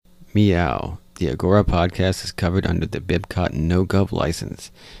Meow. The Agora podcast is covered under the BibCot No-Gov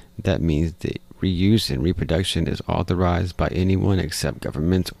license. That means the reuse and reproduction is authorized by anyone except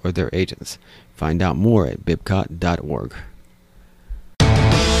governments or their agents. Find out more at bibcot.org.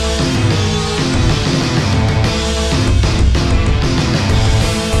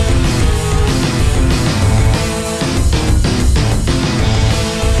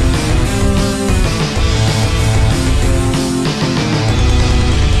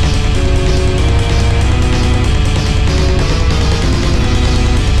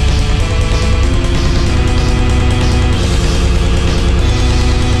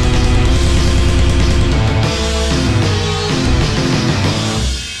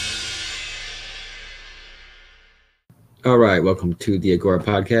 All right, welcome to the Agora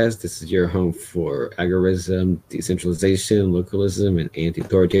podcast. This is your home for agorism, decentralization, localism, and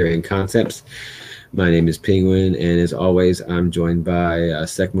anti-authoritarian concepts. My name is Penguin, and as always, I'm joined by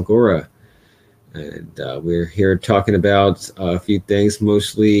Sek Magora. And we're here talking about a few things,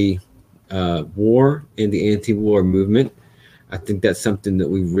 mostly war and the anti-war movement. I think that's something that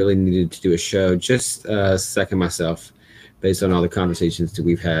we really needed to do a show, just Sek and myself, based on all the conversations that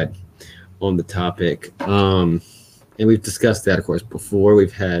we've had on the topic. And we've discussed that, of course, before.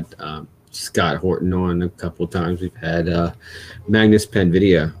 We've had Scott Horton on a couple of times. We've had Magnus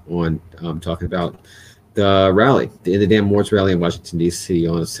Penvidea on talking about the rally, the End the Damn Wars rally in Washington, D.C.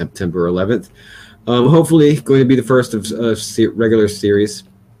 on September 11th. Hopefully going to be the first of a regular series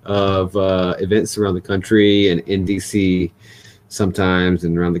of events around the country and in D.C. sometimes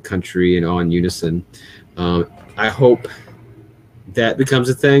and around the country and all in unison. I hope that becomes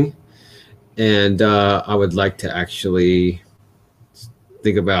a thing. And I would like to actually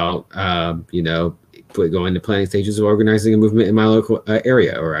think about, going to planning stages of organizing a movement in my local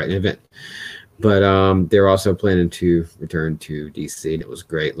area or an event. But they're also planning to return to DC, and it was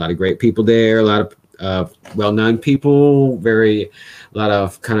great. A lot of great people there, a lot of well-known people, a lot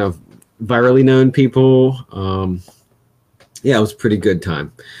of kind of virally known people. Yeah, it was a pretty good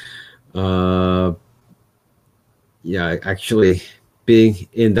time. Actually, being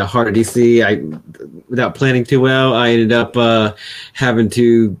in the heart of DC, without planning too well, I ended up having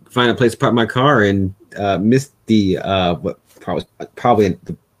to find a place to park my car and missed the probably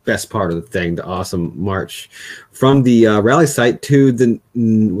the best part of the thing, the awesome march from the rally site to the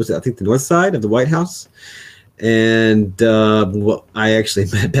the north side of the White House. And I actually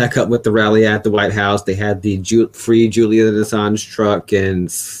met back up with the rally at the White House. They had the free Julian Assange truck, and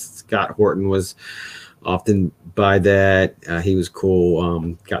Scott Horton was often by that. He was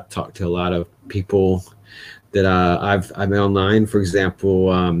cool. Got to talk to a lot of people that I've met online. For example,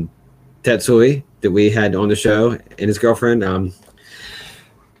 Tetsui that we had on the show and his girlfriend.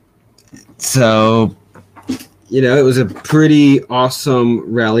 So, it was a pretty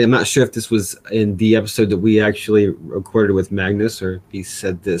awesome rally. I'm not sure if this was in the episode that we actually recorded with Magnus, or he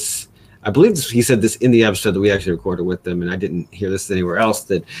said this. I believe he said this in the episode that we actually recorded with them, and I didn't hear this anywhere else.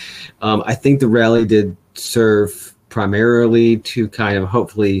 That I think the rally did serve primarily to kind of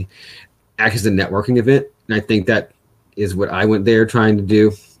hopefully act as a networking event, and I think that is what I went there trying to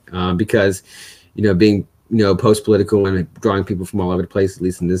do, because being post-political and drawing people from all over the place, at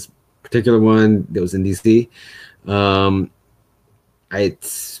least in this particular one that was in DC. It's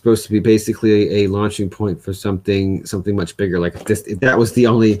supposed to be basically a launching point for something much bigger. Like if that was the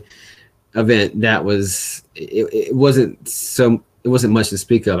only event, that was it wasn't much to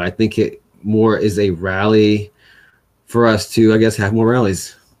speak of. I think it more is a rally for us to, I guess, have more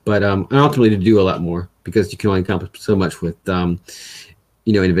rallies, but and ultimately to do a lot more, because you can only accomplish so much with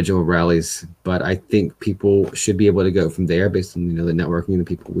individual rallies. But I think people should be able to go from there based on the networking, the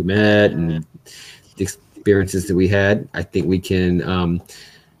people we met, and the experiences that we had. I think we can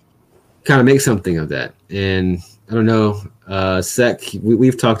kind of make something of that. And I don't know, Sek,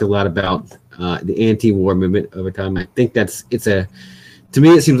 we've talked a lot about the anti-war movement over time. I think to me,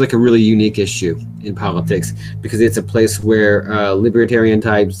 it seems like a really unique issue in politics, because it's a place where libertarian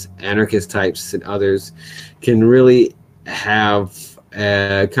types, anarchist types, and others can really have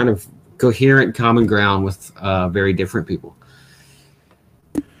a kind of coherent common ground with very different people.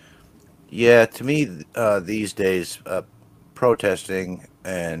 Yeah, to me, these days, protesting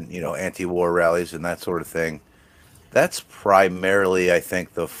and anti-war rallies and that sort of thing, that's primarily, I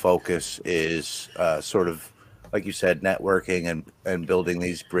think, the focus is sort of, like you said, networking and building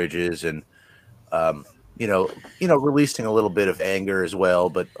these bridges, and releasing a little bit of anger as well,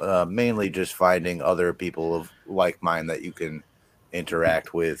 but mainly just finding other people of like mind that you can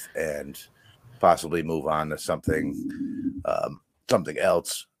interact with and possibly move on to something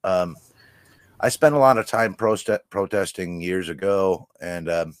else. I spent a lot of time protesting years ago, and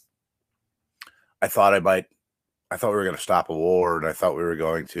I thought I thought we were going to stop a war, and I thought we were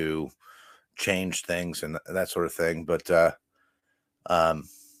going to change things and that sort of thing. But um,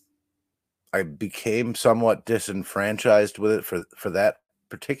 I became somewhat disenfranchised with it for that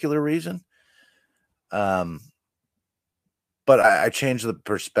particular reason. But I changed the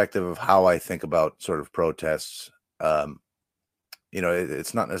perspective of how I think about sort of protests.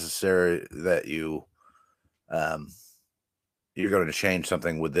 It's not necessary that you're going to change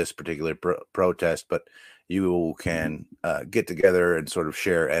something with this particular protest, but you can get together and sort of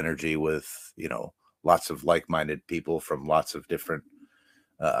share energy with, lots of like-minded people from lots of different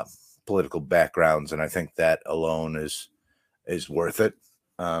political backgrounds. And I think that alone is worth it.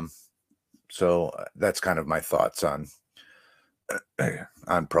 So that's kind of my thoughts on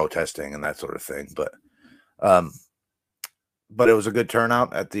protesting and that sort of thing. But it was a good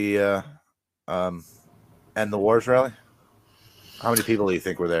turnout at the End the Wars rally. How many people do you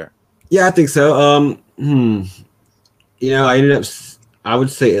think were there? Yeah, I think so. I ended up, I would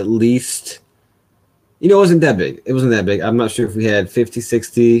say at least, it wasn't that big. It wasn't that big. I'm not sure if we had 50,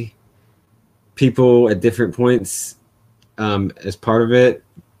 60 people at different points as part of it.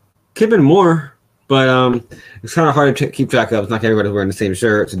 Could have been more, but it's kind of hard to keep track of. It's not everybody wearing the same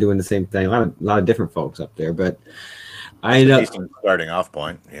shirts and doing the same thing. A lot of different folks up there, but I ended up starting off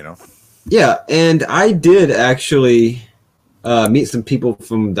point, Yeah, and I did actually meet some people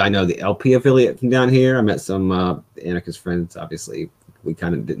from, I know, the LP affiliate from down here. I met some anarchist friends. Obviously, we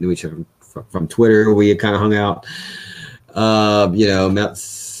kind of knew each other from Twitter. We had kind of hung out.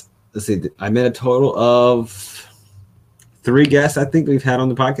 Let's see, I met a total of 3 guests I think we've had on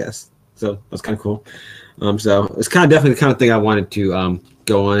the podcast. So that's kind of cool. So it's kind of definitely the kind of thing I wanted to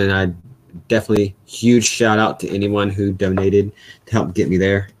go on, and I definitely huge shout out to anyone who donated to help get me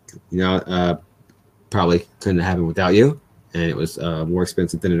there. Probably couldn't have happened without you, and it was more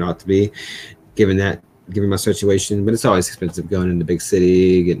expensive than it ought to be, given my situation. But it's always expensive going into big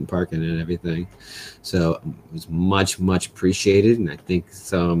city, getting parking and everything. So it was much, much appreciated, and I think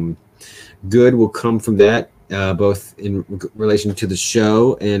some good will come from that. Both in relation to the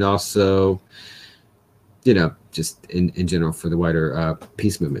show and also, just in general for the wider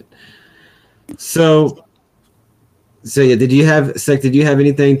peace movement. So yeah, did you have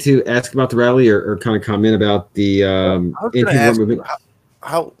anything to ask about the rally or kind of comment about the anti-war movement?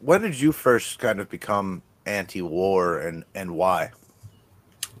 When did you first kind of become anti-war and why?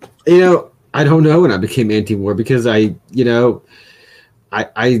 I don't know when I became anti-war, because I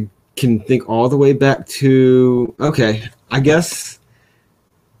can think all the way back to, I guess,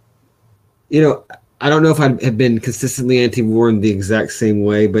 I don't know if I have been consistently anti-war in the exact same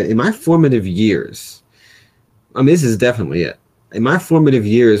way, but in my formative years, this is definitely it. In my formative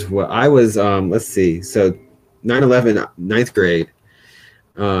years, where I was, let's see, so 9/11, 9th grade,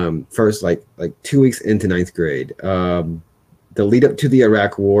 first like 2 weeks into 9th grade, the lead up to the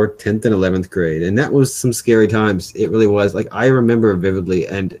Iraq War, 10th and 11th grade. And that was some scary times. It really was. Like, I remember vividly.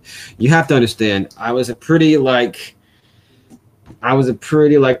 And you have to understand, I was a pretty aware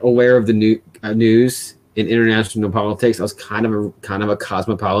of the news in international politics. I was kind of a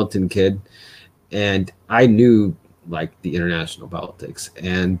cosmopolitan kid. And I knew the international politics.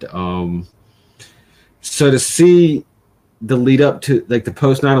 And so to see the lead up to the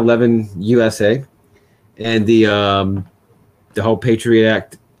post 9/11 USA and the whole Patriot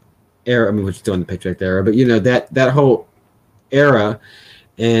Act era, we're still in the Patriot Act era, but that whole era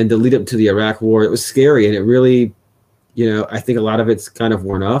and the lead up to the Iraq War, it was scary. And it really, I think a lot of it's kind of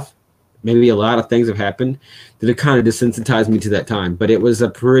worn off. Maybe a lot of things have happened that have kind of desensitized me to that time, but it was a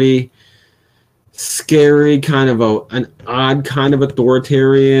pretty scary kind of an odd kind of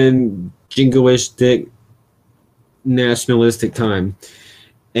authoritarian, jingoistic, nationalistic time.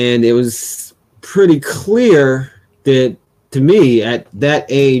 And it was pretty clear that, to me, at that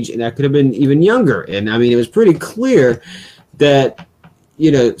age, and I could have been even younger, and it was pretty clear that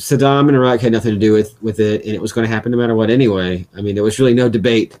Saddam and Iraq had nothing to do with it, and it was going to happen no matter what anyway. There was really no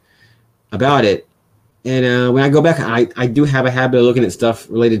debate about it. And when I go back, I do have a habit of looking at stuff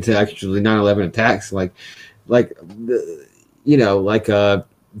related to actually 9/11 attacks,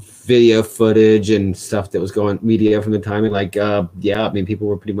 video footage and stuff that was going media from the time. And people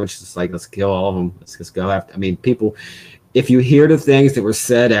were pretty much just let's kill all of them. Let's just go after. People. If you hear the things that were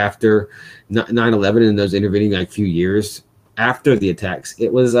said after 9/11 in those intervening few years after the attacks,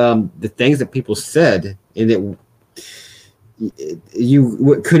 it was the things that people said, and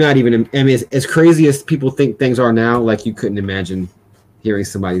you could not even. As crazy as people think things are now, you couldn't imagine hearing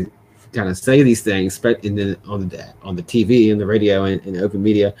somebody kind of say these things, but on the TV and the radio and open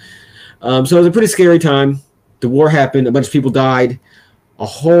media. So it was a pretty scary time. The war happened. A bunch of people died. a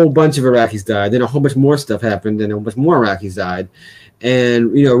whole bunch of Iraqis died. Then a whole bunch more stuff happened, and a whole bunch more Iraqis died,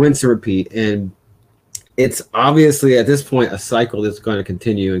 and rinse and repeat. And it's obviously at this point a cycle that's going to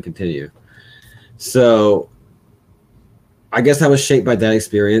continue and continue. So I guess I was shaped by that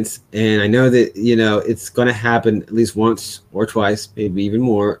experience, and I know that it's going to happen at least once or twice, maybe even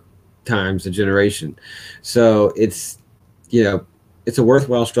more times a generation. So it's it's a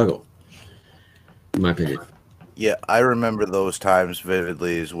worthwhile struggle, in my opinion. Yeah, I remember those times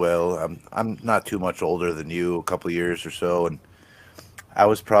vividly as well. I'm not too much older than you, a couple years or so, and I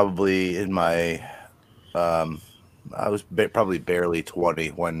was probably in my probably barely 20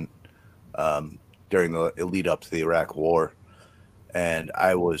 when during the lead up to the Iraq War, and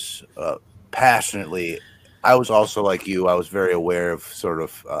I was passionately. I was also like you. I was very aware of sort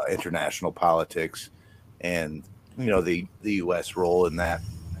of international politics, and the U.S. role in that.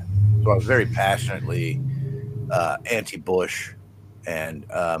 So I was very passionately anti-Bush and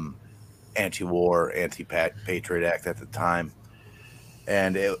anti-war, anti-Patriot Act at the time.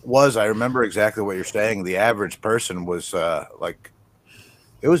 And I remember exactly what you're saying. The average person was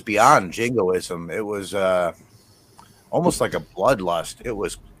it was beyond jingoism. It was almost like a bloodlust. It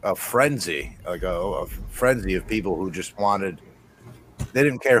was a frenzy, like a frenzy of people who just wanted, they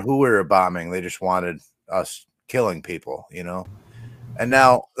didn't care who we were bombing. They just wanted us killing people, And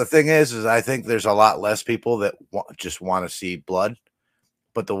now the thing is I think there's a lot less people that just want to see blood,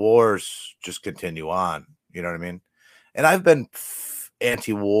 but the wars just continue on. You know what I mean? And I've been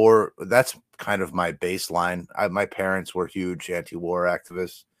anti-war. That's kind of my baseline. My parents were huge anti-war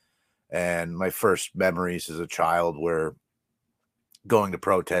activists, and my first memories as a child were going to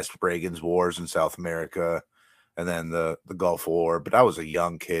protest Reagan's wars in South America and then the Gulf War. But I was a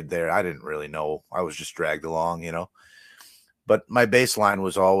young kid there. I didn't really know. I was just dragged along, But my baseline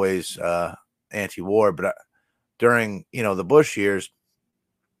was always anti-war. But during, the Bush years,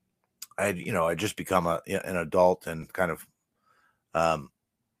 I just become an adult and kind of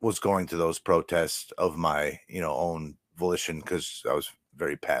was going to those protests of my, own volition because I was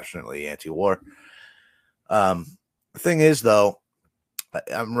very passionately anti-war. The thing is, though,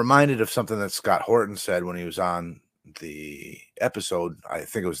 I'm reminded of something that Scott Horton said when he was on the episode. I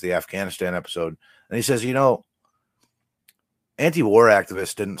think it was the Afghanistan episode. And he says, anti-war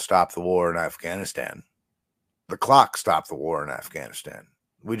activists didn't stop the war in Afghanistan. The clock stopped the war in Afghanistan.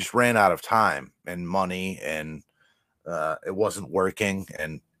 We just ran out of time and money, and it wasn't working,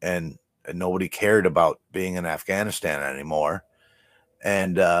 and nobody cared about being in Afghanistan anymore.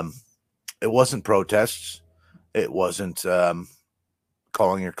 And it wasn't protests. It wasn't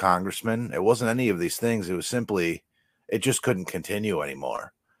calling your congressman. It wasn't any of these things. It was simply, it just couldn't continue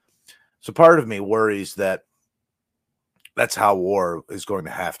anymore. So part of me worries that that's how war is going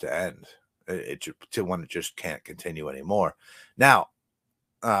to have to end. When it just can't continue anymore. Now,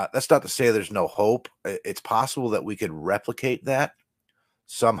 that's not to say there's no hope. It's possible that we could replicate that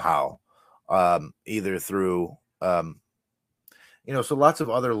somehow, either through, so lots of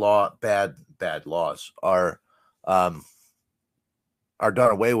other bad laws are done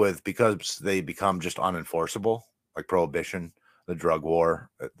away with because they become just unenforceable, like prohibition, the drug war,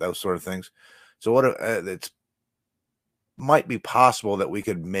 those sort of things. So it's might be possible that we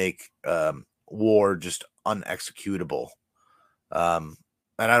could make war just unexecutable. And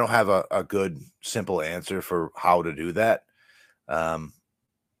I don't have a good, simple answer for how to do that. My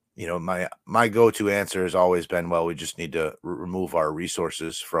go-to answer has always been, well, we just need to remove our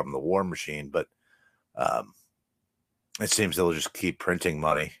resources from the war machine. But it seems they'll just keep printing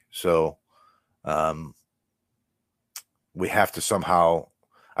money. So we have to somehow,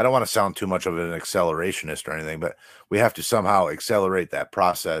 I don't want to sound too much of an accelerationist or anything, but we have to somehow accelerate that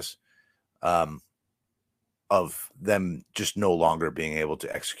process of them just no longer being able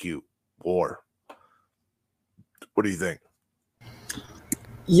to execute war. What do you think?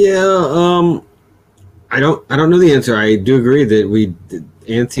 Yeah, I don't know the answer. I do agree that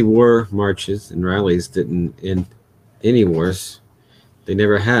anti-war marches and rallies didn't end any wars. They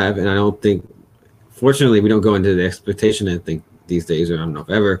never have, and I don't think, fortunately, we don't go into the expectation, I think, these days, or I don't know if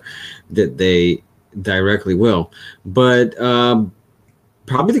ever, that they directly will. But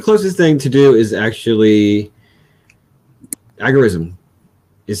probably the closest thing to do is actually agorism.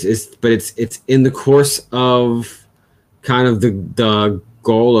 But it's in the course of kind of the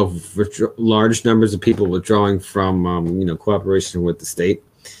goal of large numbers of people withdrawing from cooperation with the state.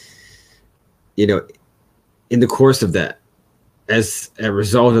 In the course of that, as a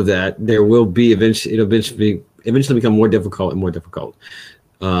result of that, there will be eventually become more difficult and more difficult.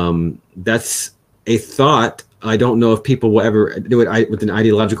 That's a thought. I don't know if people will ever do it with an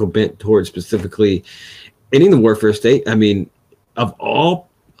ideological bent towards specifically ending the warfare state. I mean, of all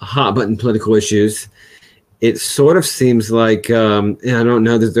hot button political issues, it sort of seems like, and I don't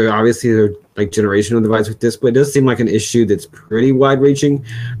know that there are like generational divides with this, but it does seem like an issue that's pretty wide reaching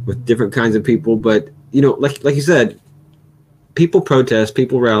with different kinds of people. But you know, like you said, people protest,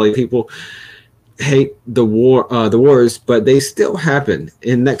 people rally, people hate the wars, but they still happen,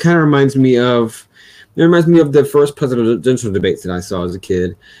 and that kind of reminds me of. It reminds me of the first presidential debates that I saw as a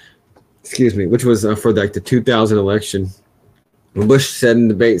kid. Excuse me, which was for like the 2000 election. When Bush said in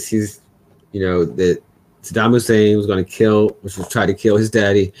debates, that Saddam Hussein was going to try to kill his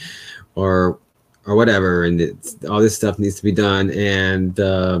daddy, or whatever, and all this stuff needs to be done, and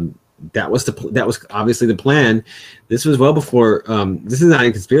that was obviously the plan. This was well before. This is not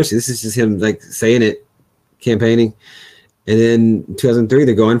a conspiracy. This is just him like saying it, campaigning, and then 2003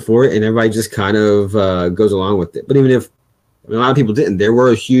 they're going for it, and everybody just kind of goes along with it. But even if a lot of people didn't, there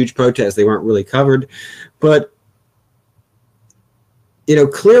were huge protests. They weren't really covered, but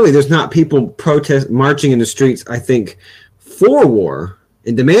clearly there's not people marching in the streets, I think, for war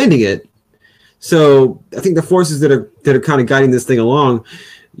and demanding it. So I think the forces that are kind of guiding this thing along,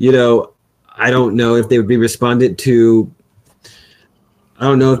 I don't know if they would be responded to. I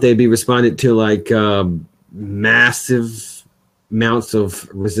don't know if they'd be responded to like massive amounts of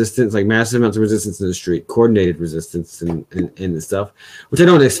resistance in the street, coordinated resistance and stuff, which I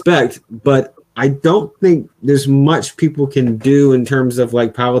don't expect, but I don't think there's much people can do in terms of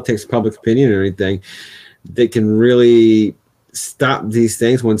like politics, public opinion, or anything that can really stop these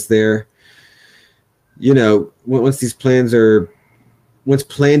things once they're, once plans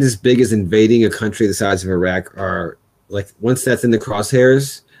as big as invading a country the size of Iraq are, like, once that's in the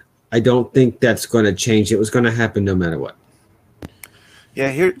crosshairs, I don't think that's going to change. It was going to happen no matter what. Yeah.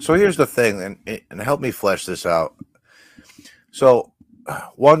 Here's the thing, and help me flesh this out. So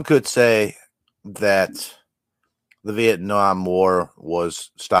one could say that the Vietnam War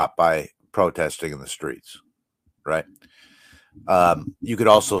was stopped by protesting in the streets, right? You could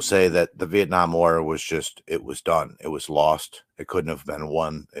also say that the Vietnam War was it was done. It was lost. It couldn't have been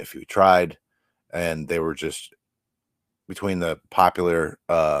won if you tried. And they were just, between the popular,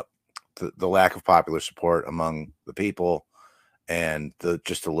 the lack of popular support among the people and the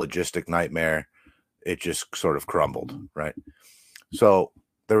logistic nightmare, it just sort of crumbled, right? So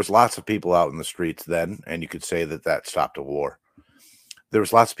there was lots of people out in the streets then, and you could say that stopped a war. There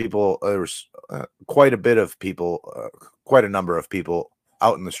was lots of people. There was quite a bit of people, quite a number of people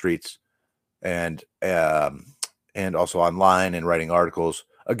out in the streets, and also online and writing articles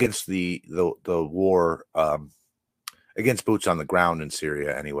against the war, against boots on the ground in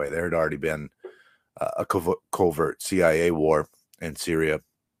Syria. Anyway, there had already been a covert CIA war in Syria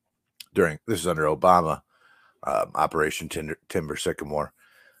this is under Obama, Operation Timber Sycamore.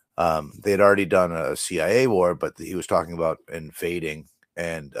 They had already done a CIA war, but he was talking about invading,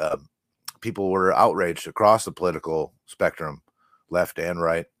 and people were outraged across the political spectrum, left and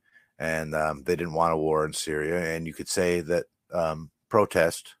right, and they didn't want a war in Syria. And you could say that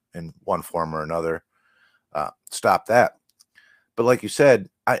protest in one form or another stopped that. But like you said,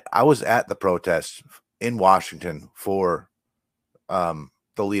 I was at the protests in Washington for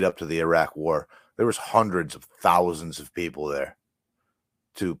the lead up to the Iraq War. There was hundreds of thousands of people there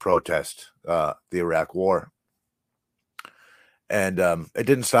to protest the Iraq War, and it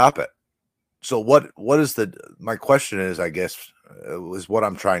didn't stop it. So what is my question is, I guess, is what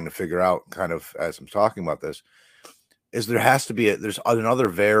I'm trying to figure out kind of as I'm talking about this, is there's another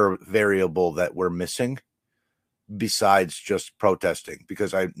variable that we're missing besides just protesting,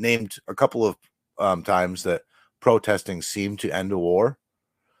 because I named a couple of times that protesting seemed to end a war,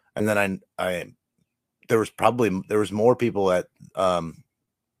 and then there was more people at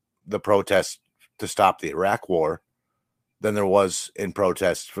the protests to stop the Iraq War than there was in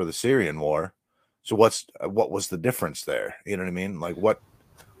protests for the Syrian war. So what was the difference there? You know what I mean? Like what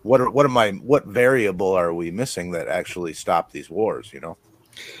variable are we missing that actually stopped these wars?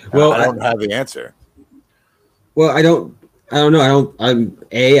 Well, I don't have the answer. Well, I don't know. I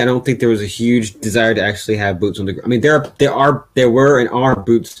don't think there was a huge desire to actually have boots on the ground. I mean, there were and are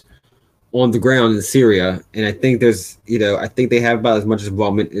boots on the ground in Syria, and I think I think they have about as much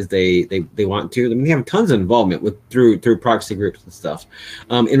involvement as they want to. I mean, they have tons of involvement through proxy groups and stuff.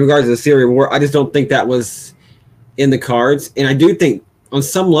 In regards to the Syrian war, I just don't think that was in the cards, and I do think on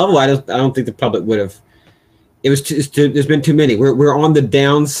some level, I don't think the public would have. It was there's been too many. We're on the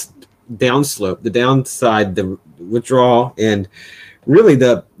downslope, the downside, the withdrawal, and really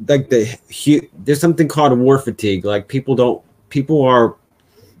there's something called war fatigue. Like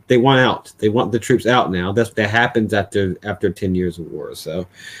they want out. They want the troops out now. That happens after 10 years of war. So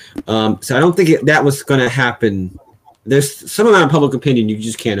I don't think that was going to happen there's some amount of public opinion you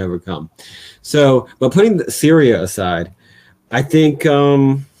just can't overcome. So, but putting Syria aside, I think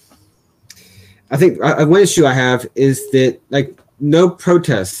one issue I have is that like no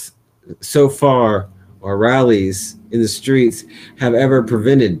protests so far or rallies in the streets have ever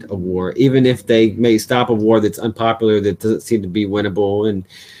prevented a war, even if they may stop a war that's unpopular, that doesn't seem to be winnable. And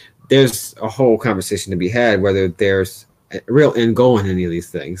there's a whole conversation to be had whether there's a real end goal in any of these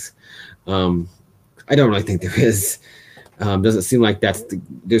things. I don't really think there is. Doesn't seem like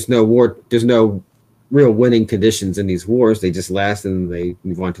there's no war. There's no real winning conditions in these wars. They just last and they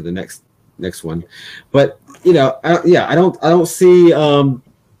move on to the next one. But I don't see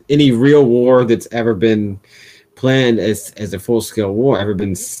any real war that's ever been planned as a full scale war ever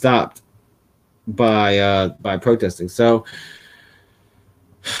been stopped by protesting. So,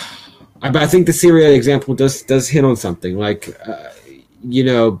 but I think the Syria example does hit on something. Like,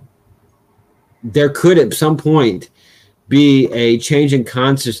 there could at some point be a change in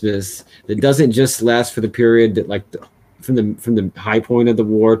consciousness that doesn't just last for the period that from the high point of the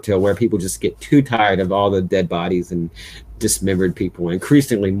war to where people just get too tired of all the dead bodies and dismembered people, and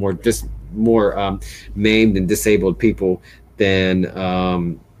increasingly more maimed and disabled people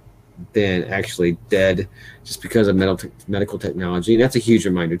than actually dead, just because of medical technology. And that's a huge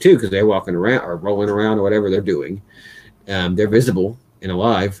reminder too, because they're walking around or rolling around or whatever they're doing. They're visible and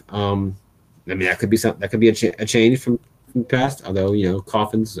alive. That could be something. That could be a change from the past. Although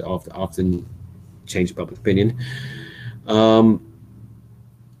coffins often change public opinion.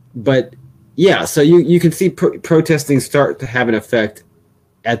 But yeah, so you can see protesting start to have an effect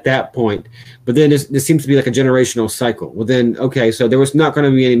at that point. But then this seems to be like a generational cycle. Well, then so there was not going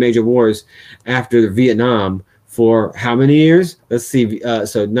to be any major wars after Vietnam for how many years? Let's see.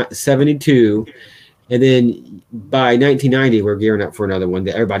 So not 72, and then by 1990 we're gearing up for another one.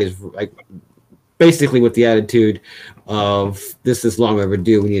 That everybody's like basically with the attitude of this is long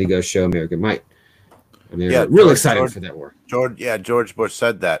overdue. We need to go show American might. And they're real excited for that war. George Bush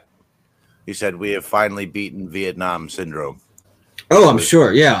said that. He said we have finally beaten Vietnam syndrome. Oh, I'm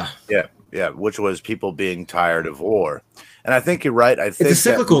sure. Yeah. Yeah. Which was people being tired of war. And I think you're right. I think it's a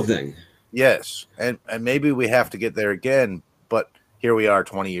cyclical thing. Yes. And maybe we have to get there again, but here we are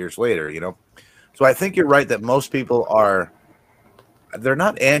 20 years later, So I think you're right that most people they're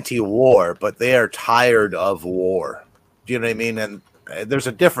not anti-war, but they are tired of war. Do you know what I mean? And there's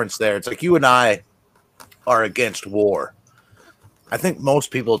a difference there. It's like you and I are against war. I think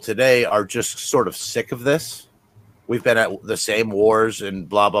most people today are just sort of sick of this. We've been at the same wars and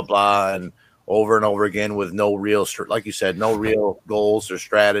blah, blah, blah, and over again with no real, like you said, no real goals or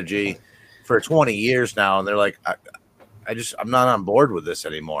strategy for 20 years now. And they're like, I'm not on board with this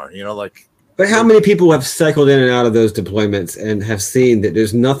anymore. But how many people have cycled in and out of those deployments and have seen that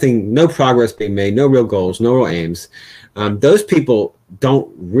there's no progress being made, no real goals, no real aims? Those people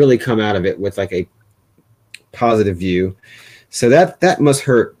don't really come out of it with like a positive view. So that must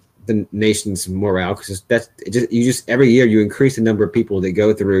hurt the nation's morale, because every year you increase the number of people that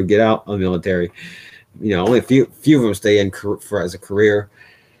go through, get out of the military. Only a few of them stay in as a career.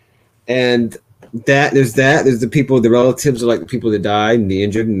 And there's the people, the relatives are like the people that died and the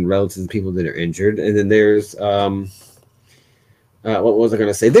injured, and relatives of the people that are injured. And then there's what was I going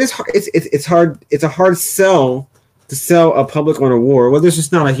to say? It's a hard sell to sell a public on a war. Well, there's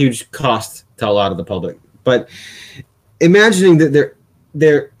just not a huge cost to a lot of the public, but imagining that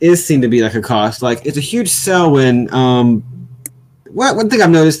there is seen to be like a cost, like it's a huge sell when one thing I've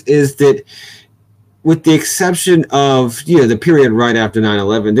noticed is that, with the exception of the period right after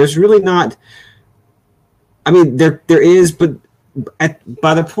 9/11, there's really not. I mean, there is, but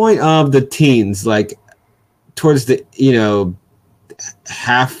by the point of the teens, like towards the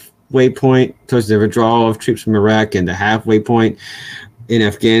halfway point, towards the withdrawal of troops from Iraq, and the halfway point in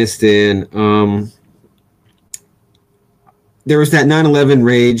Afghanistan, there was that 9/11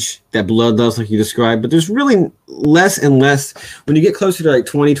 rage, that bloodlust like you described, but there's really less and less when you get closer to like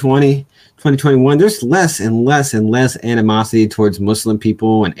 2020, 2021, there's less and less and less animosity towards Muslim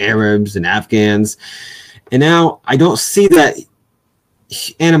people and Arabs and Afghans. And now I don't see that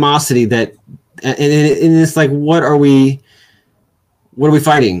animosity and it's like, what are we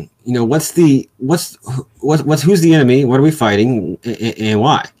fighting? Who's the enemy? What are we fighting and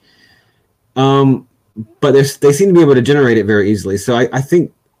why? But they seem to be able to generate it very easily. So I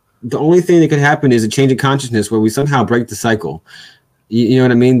think the only thing that could happen is a change in consciousness where we somehow break the cycle. You know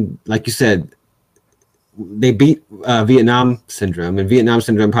what I mean? Like you said, they beat Vietnam syndrome, and Vietnam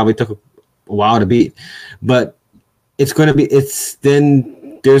syndrome probably took a while to beat. But then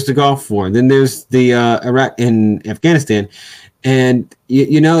there's the Gulf War, then there's the Iraq and Afghanistan, And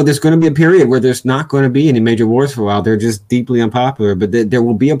there's going to be a period where there's not going to be any major wars for a while. They're just deeply unpopular. But there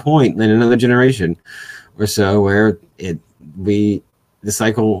will be a point in another generation or so where the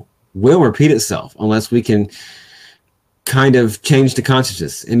cycle will repeat itself unless we can kind of change the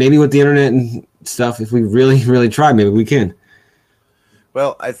consciousness. And maybe with the internet and stuff, if we really, really try, maybe we can.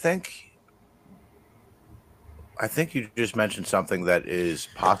 Well, I think you just mentioned something that is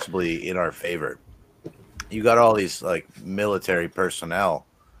possibly in our favor. You got all these like military personnel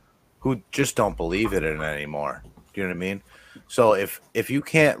who just don't believe in it anymore. Do you know what I mean? So if you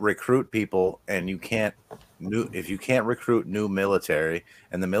can't recruit people and if you can't recruit new military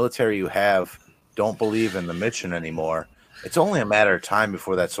and the military you have don't believe in the mission anymore, it's only a matter of time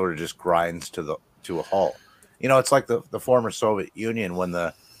before that sort of just grinds to a halt. It's like the former Soviet Union when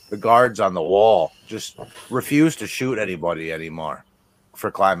the guards on the wall just refused to shoot anybody anymore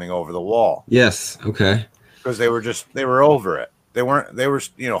for climbing over the wall. Yes. Okay. Because they were over it. They were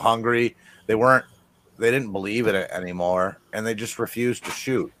hungry. They didn't believe in it anymore, and they just refused to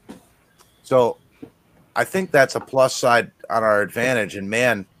shoot. So I think that's a plus side on our advantage. And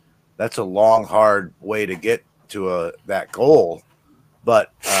man, that's a long, hard way to get to that goal.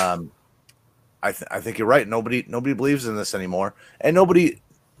 But I think you're right. Nobody believes in this anymore, and nobody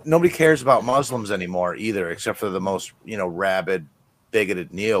cares about Muslims anymore either, except for the most rabid,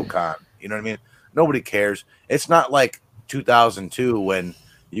 bigoted neocon. You know what I mean? Nobody cares. It's not like 2002 when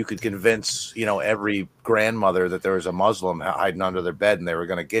you could convince, every grandmother that there was a Muslim hiding under their bed and they were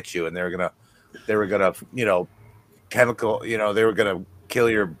going to get you and they were going to, chemical, they were going to kill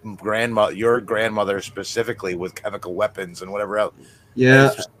your grandmother specifically with chemical weapons and whatever else.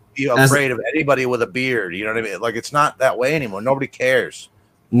 Yeah. And be afraid of anybody with a beard. You know what I mean? Like, it's not that way anymore. Nobody cares.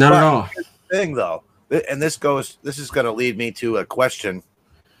 Not at all. Thing though, and this is going to lead me to a question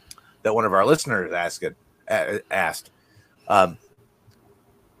that one of our listeners asked.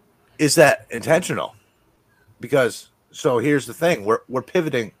 Is that intentional? Because so here's the thing: we're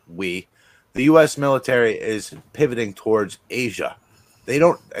pivoting. The U.S. military is pivoting towards Asia.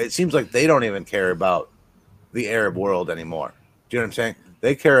 It seems like they don't even care about the Arab world anymore. Do you know what I'm saying?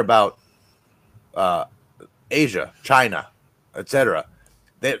 They care about Asia, China, etc.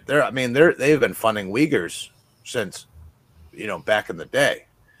 They've been funding Uyghurs since back in the day.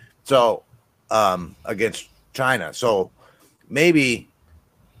 So against China. So maybe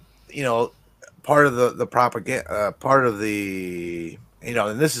part of the propaganda, part of the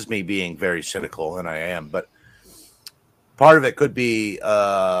and this is me being very cynical, and I am, but part of it could be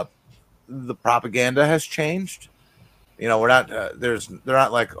the propaganda has changed. We're not they're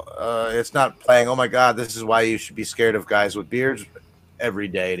not like it's not playing, oh my God, this is why you should be scared of guys with beards every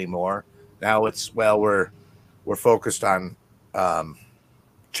day anymore. Now it's, well, we're focused on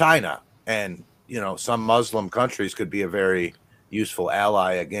China, and some Muslim countries could be a very useful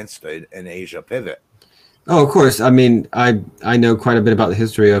ally against an Asia pivot. Oh, of course. I mean, I know quite a bit about the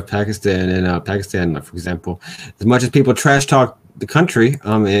history of Pakistan, and Pakistan, for example, as much as people trash talk the country,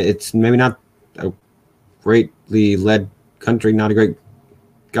 it's maybe not a greatly led country, not a great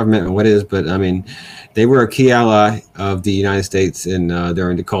government or what it is, but I mean, they were a key ally of the United States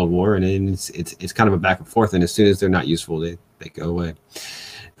during the Cold War, and it's kind of a back and forth. And as soon as they're not useful, they go away,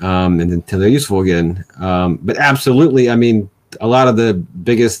 and until they're useful again. But absolutely, I mean, a lot of the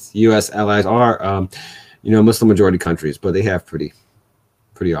biggest U.S. allies are, Muslim majority countries, but they have pretty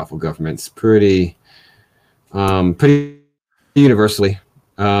awful governments, pretty universally.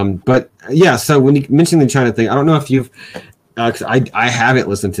 But yeah, so when you mentioned the China thing, I don't know if you've, cause I haven't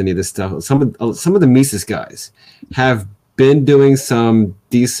listened to any of this stuff. Some of the Mises guys have been doing some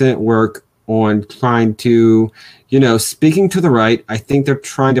decent work on trying to, speaking to the right. I think they're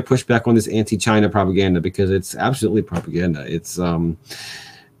trying to push back on this anti-China propaganda because it's absolutely propaganda. It's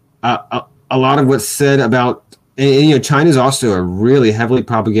a lot of what's said about, and China is also a really heavily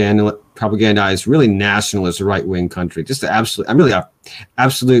propagandized, really nationalist right-wing country. Just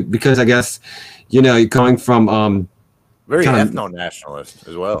absolute, because I guess, you're coming from very ethno-nationalist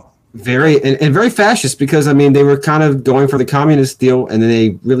as well. Very and very fascist, because I mean they were kind of going for the communist deal, and then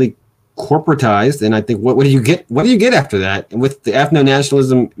they really corporatized. And I think what do you get? What do you get after that? And with the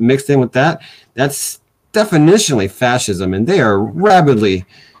ethno-nationalism mixed in with that, that's definitionally fascism, and they are rabidly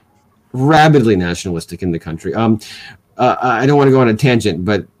nationalistic in the country. I don't want to go on a tangent,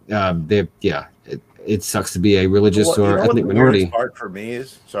 but it sucks to be a religious or ethnic minority. The part for me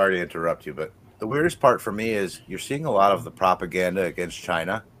is, sorry to interrupt you, but the weirdest part for me is you're seeing a lot of the propaganda against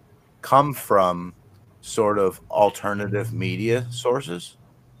China come from sort of alternative media sources.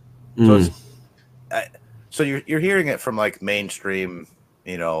 So you're hearing it from like mainstream,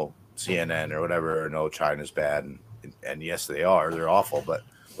 CNN or whatever. No, China's bad, and and yes, they are. They're awful, but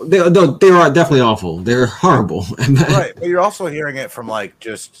they are definitely awful. They're horrible. Right, but you're also hearing it from like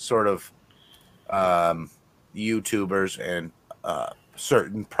just sort of YouTubers and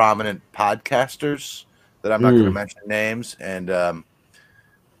certain prominent podcasters that I'm not going to mention names, and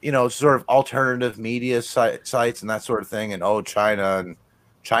sort of alternative media sites and that sort of thing. And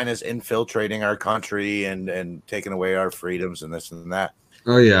China's infiltrating our country and taking away our freedoms and this and that.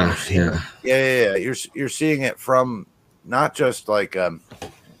 Oh yeah, yeah. You're seeing it from not just like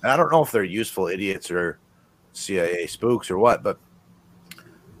I don't know if they're useful idiots or CIA spooks or what, but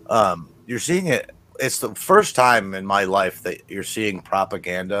you're seeing it. It's the first time in my life that you're seeing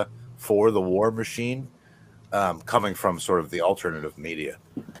propaganda for the war machine coming from sort of the alternative media.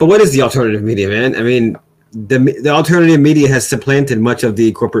 But what is the alternative media, man? I mean, the alternative media has supplanted much of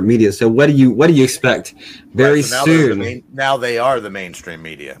the corporate media. So what do you expect very soon? Now they are the mainstream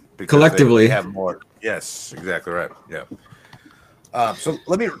media collectively. They have more. Yes, exactly right. Yeah. So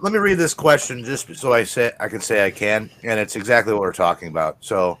let me read this question just so I can say I can, and it's exactly what we're talking about.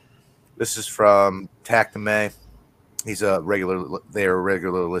 So this is from Takname. He's a regular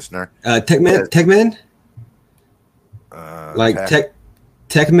listener. Techman. Like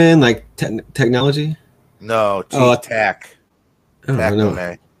Techman, like technology. No, Tack.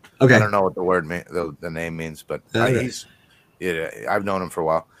 Takname. Okay. I don't know what the name means, but I've known him for a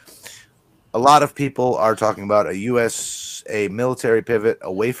while. A lot of people are talking about a military pivot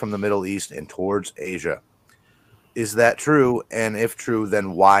away from the Middle East and towards Asia. Is that true? And if true,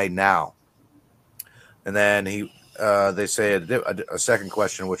 then why now? And then they say a second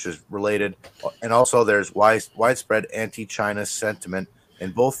question, which is related. And also there's widespread anti-China sentiment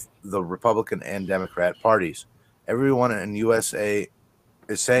in both the Republican and Democrat parties. Everyone in USA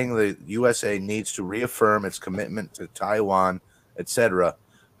is saying the USA needs to reaffirm its commitment to Taiwan, etc.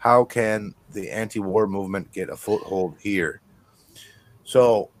 How can the anti-war movement get a foothold here?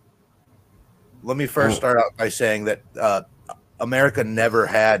 So let me first start out by saying that America never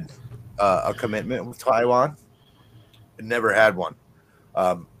had a commitment with Taiwan. It never had one.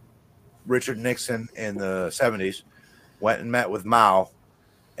 Richard Nixon in the 70s went and met with Mao,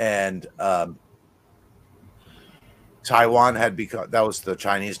 and Taiwan had become, that was the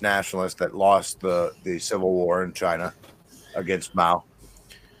Chinese nationalists that lost the civil war in China against Mao.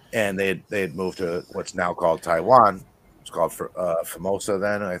 And they had moved to what's now called Taiwan. It's called Formosa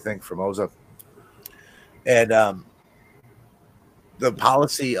then, I think, Formosa. And the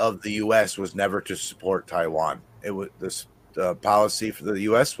policy of the U.S. was never to support Taiwan. It was the policy for the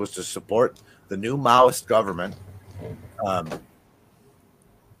U.S. was to support the new Maoist government,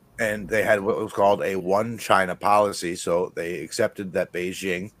 and they had what was called a one China policy. So they accepted that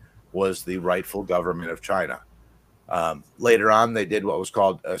Beijing was the rightful government of China. Later on, they did what was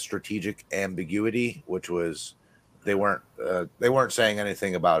called a strategic ambiguity, which was they weren't saying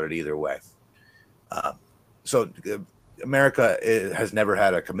anything about it either way. So America has never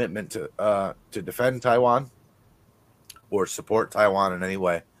had a commitment to defend Taiwan or support Taiwan in any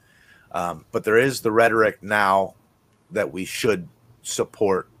way. But there is the rhetoric now that we should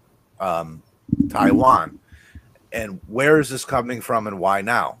support Taiwan. And where is this coming from and why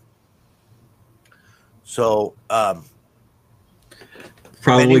now? So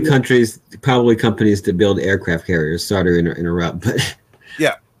probably companies to build aircraft carriers. Sorry to interrupt, but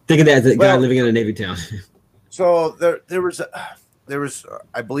yeah, thinking that as a guy living in a Navy town. So there was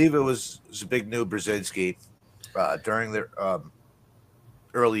I believe it was Zbigniew Brzezinski during the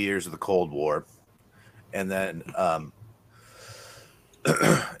early years of the Cold War, and then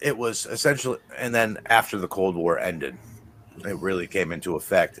it was essentially, and then after the Cold War ended, it really came into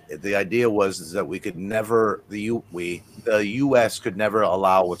effect. The idea was that we could never, the U.S. could never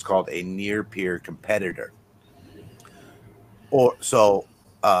allow what's called a near-peer competitor. Or so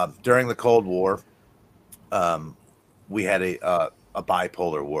during the Cold War, we had a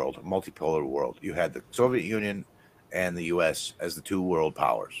bipolar world, a multipolar world. You had the Soviet Union and the U.S. as the two world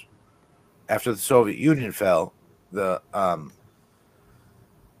powers. After the Soviet Union fell, the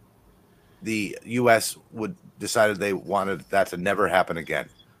U.S. decided they wanted that to never happen again,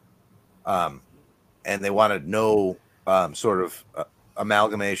 and they wanted no sort of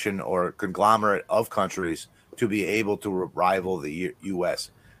amalgamation or conglomerate of countries to be able to rival the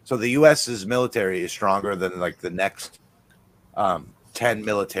U.S. So the U.S.'s military is stronger than like the next 10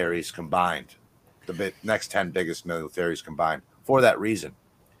 militaries combined, the next 10 biggest militaries combined, for that reason.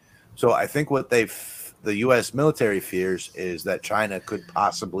 So I think what the U.S. military fears is that China could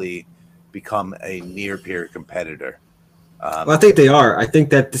possibly become a near-peer competitor. Well, I think they are. I think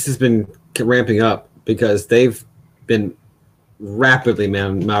that this has been ramping up because they've been rapidly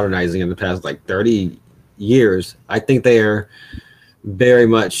modernizing in the past like 30 years, I think they are very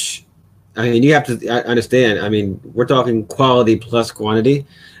much. I mean, you have to understand. I mean, we're talking quality plus quantity,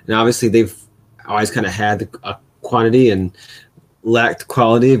 and obviously they've always kind of had a quantity and lacked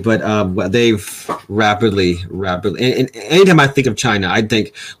quality, but they've rapidly. And anytime I think of China, I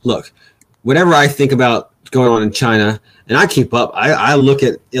think, look, whatever I think about going on in China, and I keep up. I look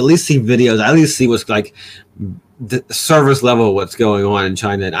at least see videos. I at least see what's like the service level of what's going on in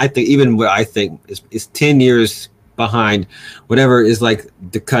China, and I think even what I think is 10 years behind whatever is like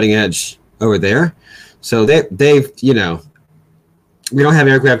the cutting edge over there. So they've they don't have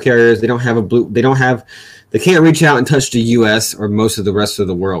aircraft carriers. They don't have they can't reach out and touch the U.S. or most of the rest of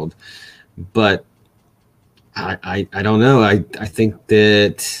the world. But I don't know. I think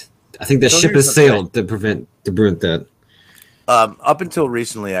the ship has sailed to prevent that. Up until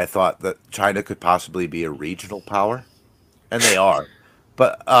recently, I thought that China could possibly be a regional power, and they are,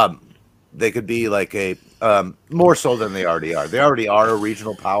 but they could be like a more so than they already are. They already are a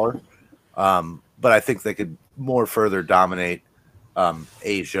regional power, but I think they could more further dominate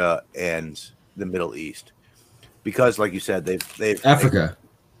Asia and the Middle East, because, like you said, they've Africa,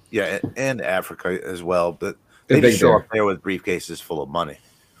 and Africa as well. But they just show up there with briefcases full of money.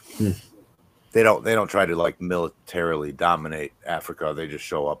 They don't try to like militarily dominate Africa. They just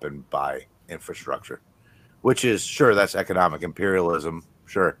show up and buy infrastructure, which is sure, that's economic imperialism.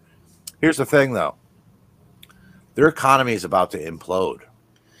 Sure. Here's the thing though. Their economy is about to implode.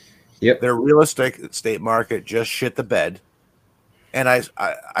 Yep. Their real estate market just shit the bed. And I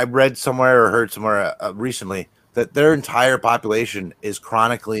read somewhere or heard somewhere recently that their entire population is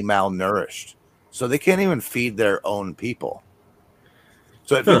chronically malnourished. So they can't even feed their own people.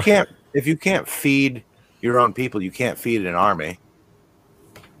 So if you can't feed your own people, you can't feed an army.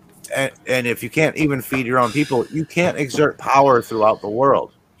 And if you can't even feed your own people, you can't exert power throughout the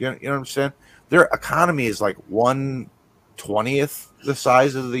world. You know what I'm saying? Their economy is like 1/20th the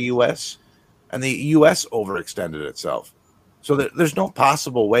size of the U.S., and the U.S. overextended itself. So there's no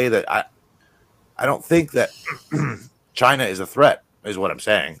possible way that I don't think that China is a threat, is what I'm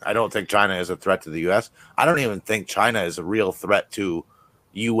saying. I don't think China is a threat to the U.S. I don't even think China is a real threat to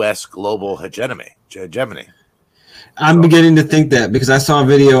U.S. global hegemony. I'm beginning to think that, because I saw a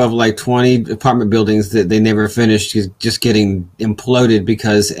video of like 20 apartment buildings that they never finished, just getting imploded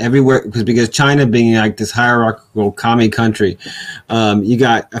because China being like this hierarchical commie country, you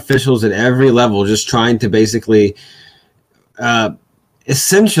got officials at every level just trying to basically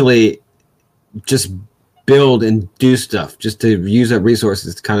essentially just build and do stuff just to use up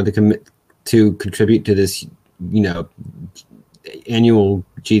resources kind of to contribute to this annual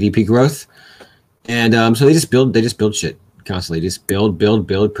GDP growth. And so they just build shit constantly. Just build,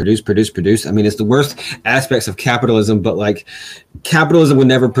 produce. I mean, it's the worst aspects of capitalism, but like capitalism would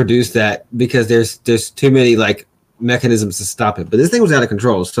never produce that because there's too many like mechanisms to stop it. But this thing was out of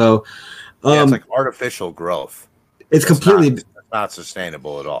control. So it's like artificial growth. It's completely not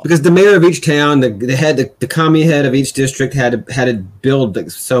sustainable at all. Because the mayor of each town, the commie head of each district had to build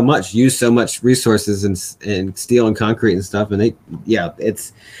use so much resources and steel and concrete and stuff. And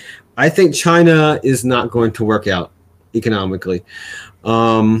I think China is not going to work out economically.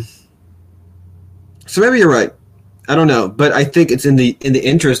 So maybe you're right. I don't know, but I think it's in the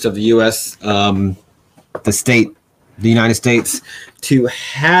interest of the U.S., the United States, to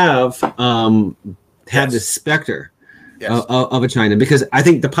have this specter of a China, because I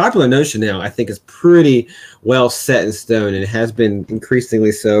think the popular notion now, I think, is pretty well set in stone, and it has been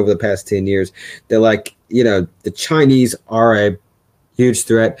increasingly so over the past 10 years. That the Chinese are a huge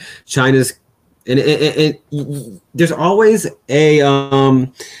threat. China's and there's always a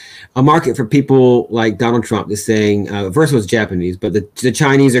market for people like Donald Trump is saying. First it was Japanese, but the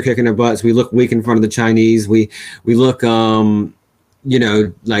Chinese are kicking their butts. We look weak in front of the Chinese. We look like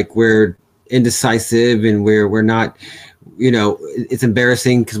we're indecisive and we're not. It's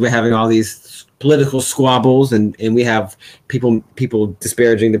embarrassing because we're having all these political squabbles and we have people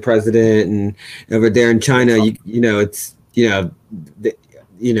disparaging the president, and over there in China, they're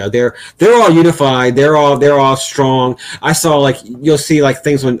all unified. They're all strong. I saw you'll see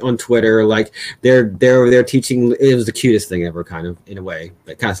things on Twitter, they're teaching. It was the cutest thing ever, kind of, in a way,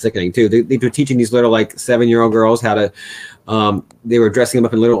 but kind of sickening too. They were teaching these little 7-year-old girls how to. They were dressing them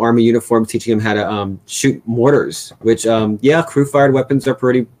up in little army uniforms, teaching them how to shoot mortars. Which crew-fired weapons are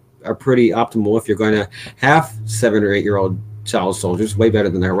pretty optimal if you're going to have 7 or 8-year-old child soldiers. Way better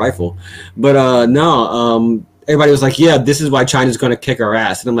than their rifle. But everybody was like, yeah, this is why China's going to kick our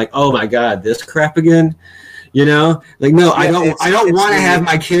ass. And I'm like, oh my God, this crap again? No, I don't want to have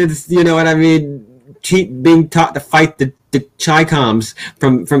my kids, you know what I mean, being taught to fight the Chi-Coms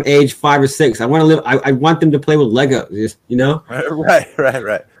from age 5 or 6. I want to live. I want them to play with Legos. You know.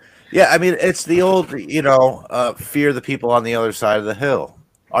 Right. Yeah, I mean, it's the old, fear the people on the other side of the hill.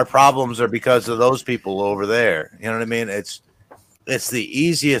 Our problems are because of those people over there. You know what I mean? It's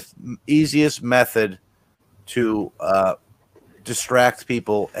the easiest method to distract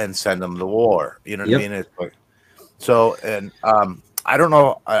people and send them to war. You know what I mean? It's like, so, and I don't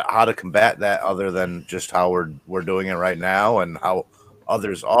know how to combat that other than just how we're doing it right now and how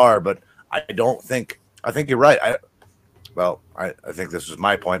others are. But I think you're right. I think this is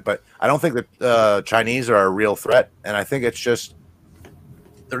my point, but I don't think that Chinese are a real threat, and I think it's just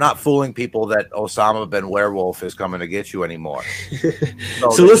they're not fooling people that Osama bin Werewolf is coming to get you anymore.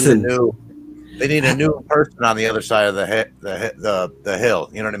 So listen, they need a new person on the other side of the hill.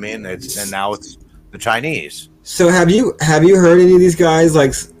 You know what I mean? And now it's the Chinese. So have you heard any of these guys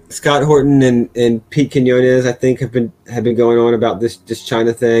like Scott Horton and Pete Quinones? I think have been going on about this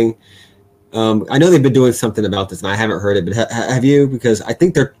China thing. I know they've been doing something about this, and I haven't heard it. But have you? Because I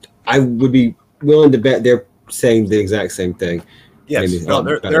think I would be willing to bet they're saying the exact same thing. Yes,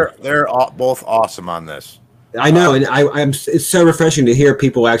 they're both awesome on this. I know, and it's so refreshing to hear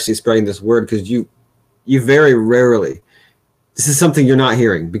people actually spreading this word because you very rarely. This is something you're not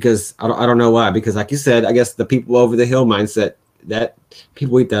hearing because I don't know why. Because like you said, I guess the people over the hill mindset that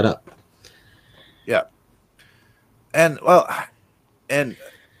people eat that up. Yeah,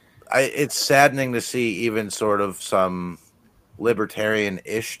 it's saddening to see even sort of some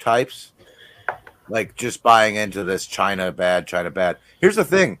libertarian-ish types like just buying into this China bad. Here's the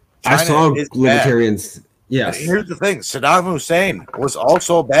thing. China I saw libertarians. Bad. Yes. Here's the thing. Saddam Hussein was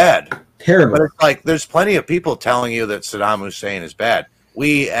also bad. Terrible. But it's like there's plenty of people telling you that Saddam Hussein is bad.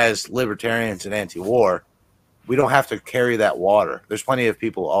 We as libertarians and anti-war, we don't have to carry that water. There's plenty of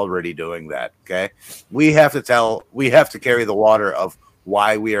people already doing that. Okay. We have to carry the water of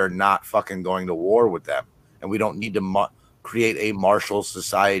why we are not fucking going to war with them. And we don't need to create a martial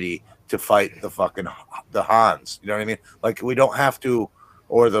society to fight the Hans. You know what I mean? Like we don't have to,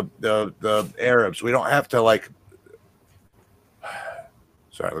 or the Arabs. We don't have to like.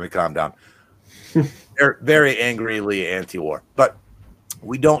 Sorry, let me calm down. They're very angrily anti-war, but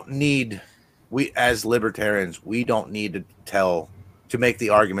we don't need. We as libertarians, we don't need to make the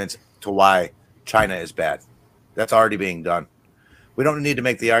arguments to why China is bad. That's already being done. We don't need to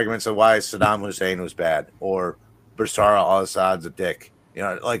make the arguments of why Saddam Hussein was bad or Bashar al-Assad's a dick. You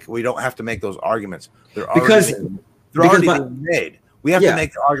know, like we don't have to make those arguments. They're already being made. We have to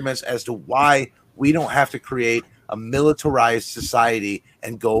make the arguments as to why we don't have to create a militarized society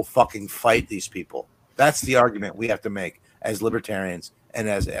and go fucking fight these people. That's the argument we have to make as libertarians and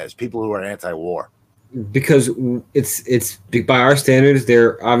as people who are anti-war. Because it's by our standards,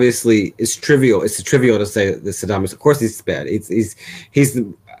 they're obviously it's trivial. It's trivial to say that Saddam is. Of course, he's bad. It's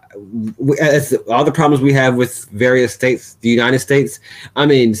all the problems we have with various states, the United States. I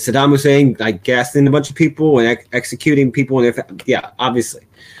mean, Saddam Hussein like gassing a bunch of people and executing people, and obviously,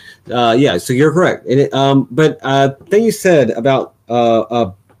 yeah. So you're correct. And thing you said about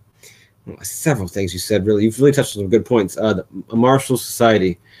several things you said you've really touched on some good points. A martial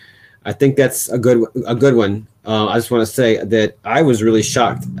society. I think that's a good one. I just want to say that I was really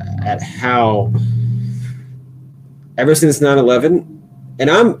shocked at how ever since 9/11, and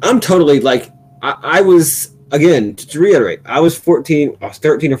I'm totally like I was again to reiterate. I was 13 or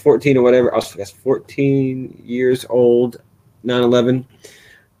 14 or whatever. I guess 14 years old. 9/11.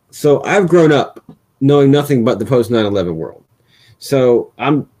 So I've grown up knowing nothing but the post 9/11 world. So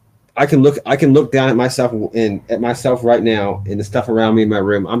I can look down at myself right now and the stuff around me in my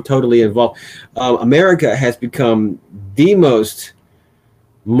room. I'm totally involved. America has become the most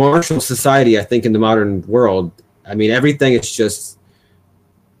martial society, I think, in the modern world. I mean, everything is just.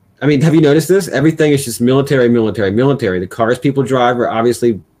 I mean, have you noticed this? Everything is just military. The cars people drive are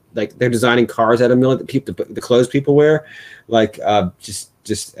obviously like they're designing cars out of the clothes people wear. Like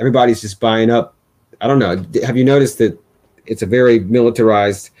just everybody's just buying up. I don't know. Have you noticed that it's a very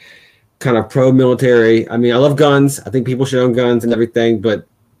militarized kind of pro-military? I mean, I love guns. I think people should own guns and everything, but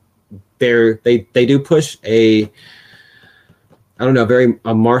they do push a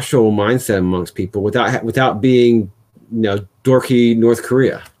martial mindset amongst people without being, dorky North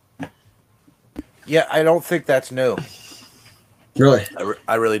Korea. Yeah, I don't think that's new. Really?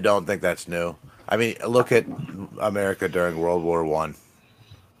 I really don't think that's new. I mean, look at America during World War I.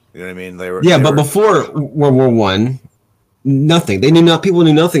 You know what I mean? But before World War I, nothing. People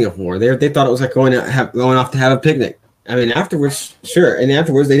knew nothing of war. They thought it was like going off to have a picnic. I mean, afterwards, sure. And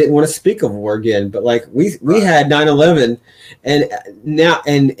afterwards, they didn't want to speak of war again. But like we had 9/11, and now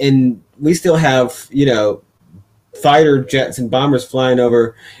and we still have, fighter jets and bombers flying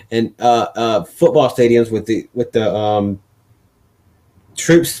over, and football stadiums with the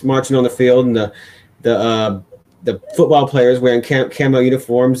troops marching on the field, and the football players wearing camo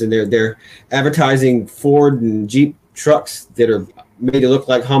uniforms, and they're advertising Ford and Jeep trucks that are made to look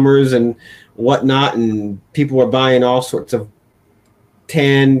like Hummers and whatnot, and people are buying all sorts of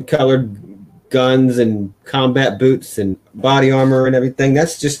tan colored guns and combat boots and body armor and everything.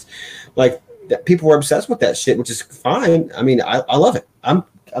 That's just like that. People were obsessed with that shit, which is fine. I mean, I love it. I'm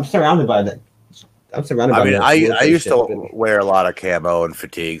surrounded by that. I'm surrounded by. I used to wear a lot of camo and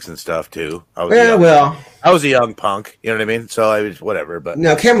fatigues and stuff too. I was a young punk. You know what I mean? So I was whatever. But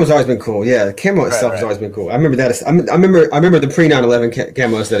no, camo's always been cool. Yeah, camo itself has always been cool. I remember that. I remember the pre 9/11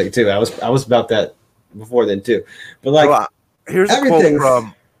 camo aesthetic too. I was about that before then too. But like, here's a quote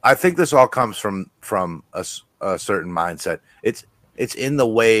from. I think this all comes from a certain mindset. It's in the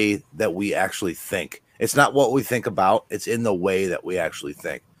way that we actually think. It's not what we think about. It's in the way that we actually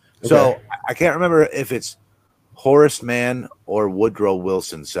think. Okay. So I can't remember if it's Horace Mann or Woodrow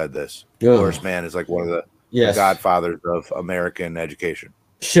Wilson said this. Ugh. Horace Mann is like one of the godfathers of American education.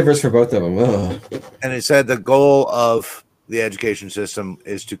 Shivers for both of them. Ugh. And he said the goal of the education system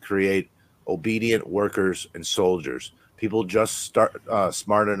is to create obedient workers and soldiers. People just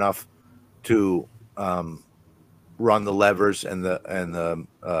smart enough to run the levers and the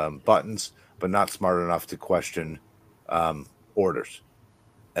buttons, but not smart enough to question orders.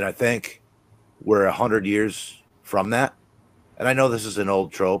 And I think we're 100 years from that. And I know this is an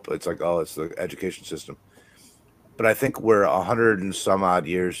old trope. It's like, oh, it's the education system. But I think we're 100 and some odd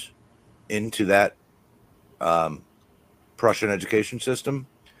years into that Prussian education system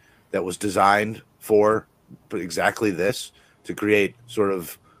that was designed for exactly this, to create sort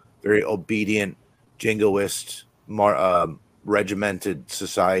of very obedient, jingoist, regimented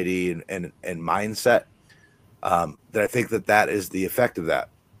society and mindset. That I think that is the effect of that.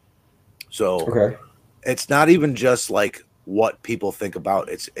 So It's not even just like what people think about.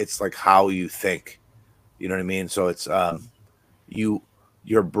 It's like how you think. You know what I mean? So it's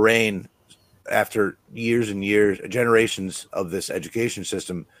your brain, after years and years, generations of this education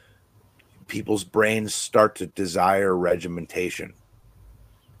system, people's brains start to desire regimentation.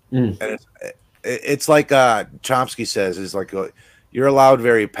 And it's like Chomsky says, is like you're allowed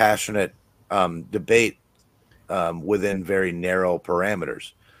very passionate debate within very narrow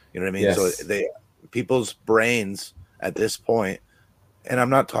parameters. You know what I mean? Yes. So people's brains at this point, and I'm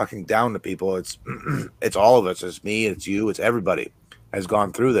not talking down to people, it's it's all of us, it's me, it's you, it's everybody has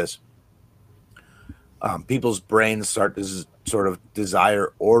gone through this. People's brains start to sort of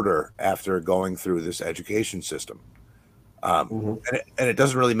desire order after going through this education system. And it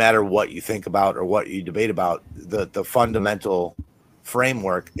doesn't really matter what you think about or what you debate about. The fundamental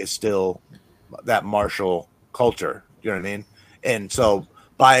framework is still that martial culture. You know what I mean? And so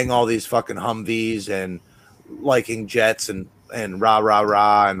buying all these fucking Humvees and liking jets and rah, rah,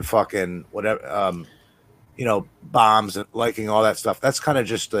 rah, and fucking whatever, bombs and liking all that stuff. That's kind of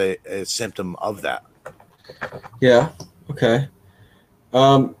just a symptom of that. Yeah. Okay.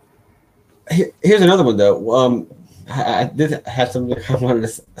 Here's another one though. I did have something I wanted to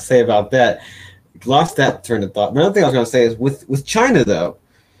say about that. Lost that train of thought. But another thing I was going to say is with China though,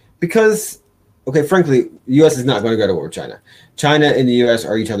 because frankly, the U.S. is not going to go to war with China. China and the U.S.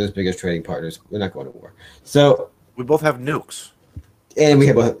 are each other's biggest trading partners. We're not going to war. So we both have nukes, and we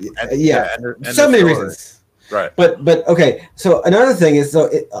have so many reasons. Right. But okay. So another thing is,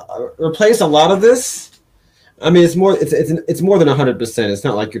 replace a lot of this. I mean, it's more than 100%. It's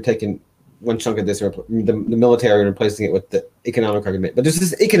not like you're taking one chunk of this or the military and replacing it with the economic argument. But there's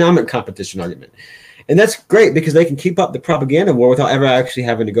this economic competition argument. And that's great because they can keep up the propaganda war without ever actually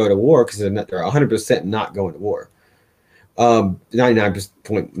having to go to war, because they're 100% not going to war.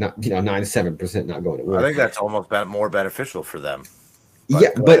 97% not going to war. I think that's almost more beneficial for them.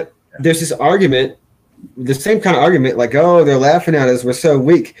 But there's this argument, the same kind of argument, like, oh, they're laughing at us, we're so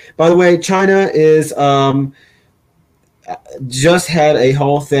weak. By the way, China is just had a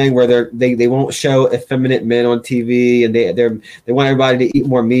whole thing where they won't show effeminate men on TV, and they want everybody to eat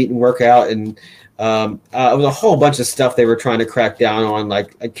more meat and work out, and it was a whole bunch of stuff they were trying to crack down on,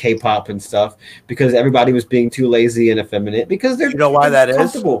 like K-pop and stuff, because everybody was being too lazy and effeminate because they're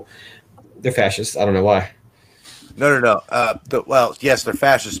comfortable. They're fascists. I don't know why. No. Well, yes, they're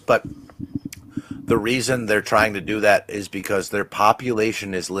fascists, but the reason they're trying to do that is because their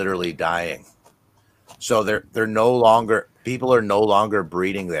population is literally dying. So people are no longer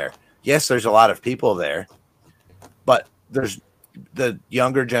breeding there. Yes, there's a lot of people there, but the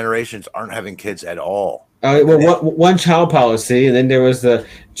younger generations aren't having kids at all. one child policy, and then there was the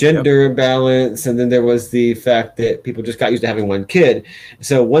gender imbalance, and then there was the fact that people just got used to having one kid.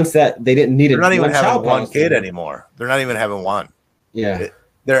 So once that they didn't need They're not even one having child one policy kid anymore. They're not even having one. Yeah.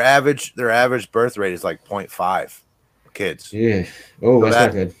 Their average birth rate is like 0.5 kids. Yeah. Oh, So that's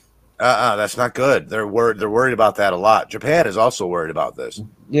not good. That's not good. They're worried about that a lot. Japan is also worried about this.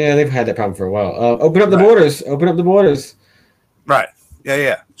 Yeah, they've had that problem for a while. Open up the Right. borders. Open up the borders. Right.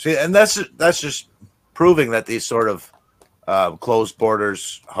 Yeah. See, and that's just proving that these sort of closed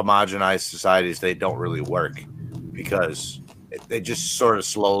borders, homogenized societies, they don't really work because they just sort of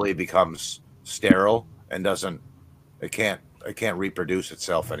slowly becomes sterile and it can't reproduce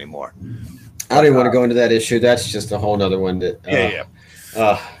itself anymore. I don't even want to go into that issue. That's just a whole nother one. That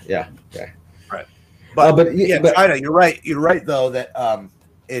yeah. Right. But But China, you're right. You're right though that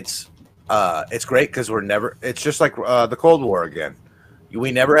it's great because it's just like the Cold War again.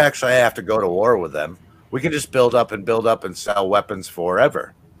 We never actually have to go to war with them. We can just build up and sell weapons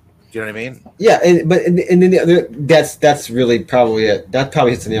forever. Do you know what I mean? Yeah, and then the other, that's really probably it. That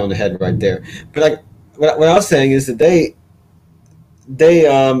probably hits the nail on the head right there. But like what I was saying is that they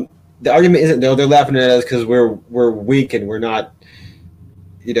the argument isn't they're laughing at us because we're weak and we're not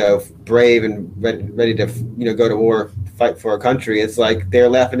brave and ready to go to war, fight for our country. It's like they're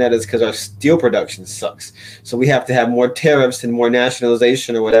laughing at us because our steel production sucks. So we have to have more tariffs and more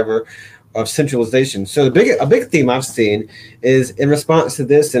nationalization or whatever of centralization. So a big theme I've seen is in response to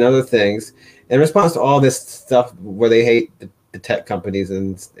this and other things, in response to all this stuff where they hate the tech companies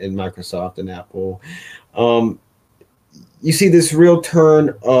and Microsoft and Apple. You see this real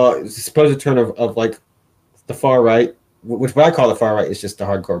turn, supposed turn of like the far right, which what I call the far right is just the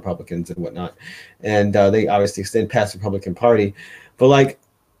hardcore Republicans and whatnot, and they obviously extend past the Republican Party, but like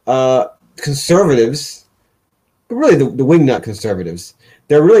conservatives, but really the wingnut conservatives,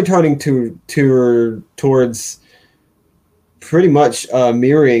 they're really turning towards pretty much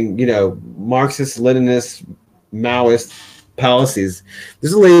mirroring Marxist, Leninist, Maoist policies.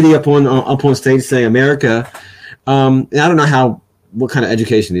 There's a lady up on stage saying America. And I don't know what kind of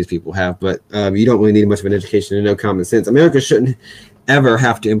education these people have, but you don't really need much of an education to know common sense. America shouldn't ever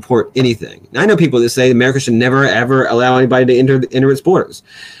have to import anything. And I know people that say America should never ever allow anybody to enter its borders,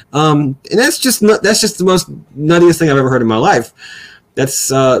 and that's just the most nuttiest thing I've ever heard in my life.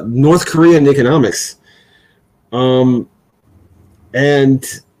 That's North Korean economics, and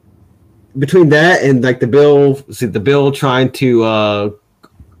between that and like the bill trying to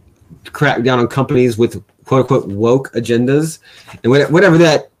crack down on companies with quote unquote woke agendas and whatever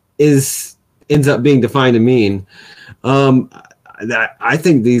that ends up being defined to mean. I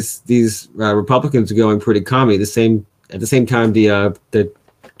think these Republicans are going pretty commie. At the same time, the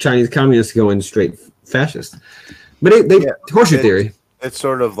Chinese communists going straight fascist. But they horseshoe theory. It's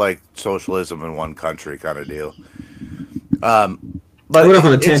sort of like socialism in one country kind of deal. But we're off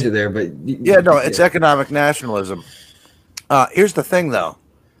on a tangent there. But it's economic nationalism. Here's the thing, though.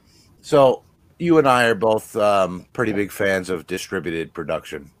 So you and I are both pretty big fans of distributed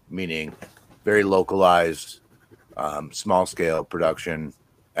production, meaning very localized, small scale production,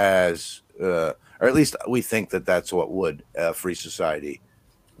 or at least we think that that's what a free society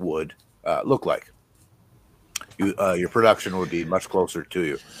would look like. Your production would be much closer to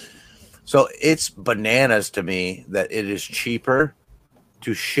you. So it's bananas to me that it is cheaper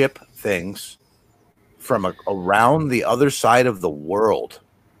to ship things from around the other side of the world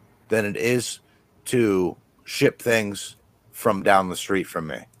than it is to ship things from down the street from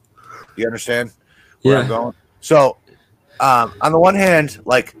me. You understand where I'm going? So on the one hand,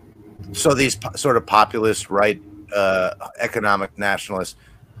 these sort of populist right economic nationalists,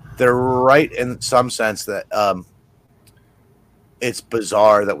 they're right in some sense that it's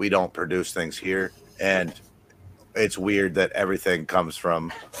bizarre that we don't produce things here, and it's weird that everything comes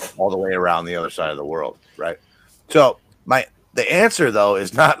from all the way around the other side of the world, right? So the answer though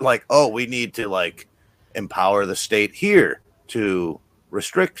is not like, oh, we need to empower the state here to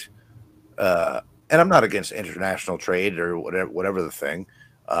restrict. And I'm not against international trade or whatever the thing,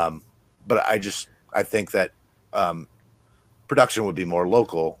 but I think that production would be more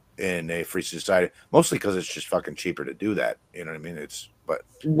local in a free society, mostly because it's just fucking cheaper to do that. You know what I mean? But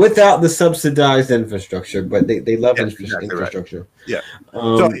without the subsidized infrastructure, but they love infrastructure. Right.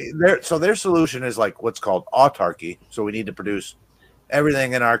 Yeah. So their solution is what's called autarky. So we need to produce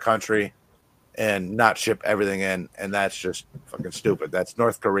everything in our country and not ship everything in, and that's just fucking stupid. That's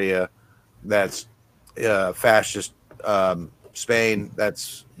North Korea. That's fascist Spain.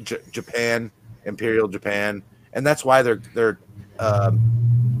 That's Japan, Imperial Japan, and that's why their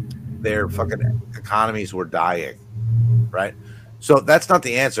fucking economies were dying, right? So that's not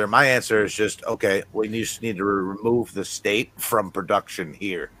the answer. My answer is just, okay, we just need to remove the state from production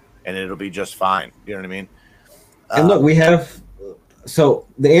here, and it'll be just fine. You know what I mean? And look, we have. So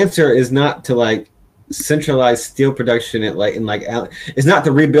the answer is not to like centralize steel production at like in like it's not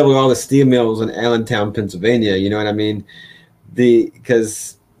to rebuild all the steel mills in Allentown, Pennsylvania. You know what I mean?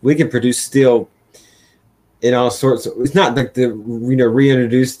 Because we can produce steel in all sorts of, it's not like the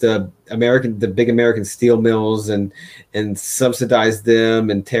reintroduce the big American steel mills and subsidize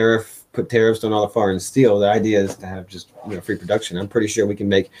them and put tariffs on all the foreign steel. The idea is to have just free production. I'm pretty sure we can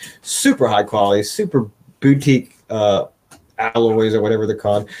make super high quality, super boutique alloys or whatever they're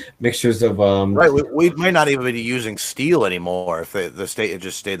called, mixtures of right. We might not even be using steel anymore if the state had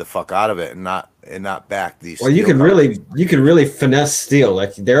just stayed the fuck out of it and not back these. Well, you can really finesse steel.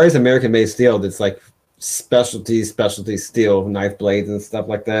 Like there is American made steel that's like specialty steel, knife blades and stuff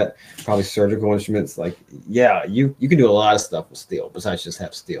like that, probably surgical instruments. Like you can do a lot of stuff with steel besides just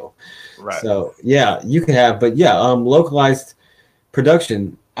have steel. Right. So you can have, but localized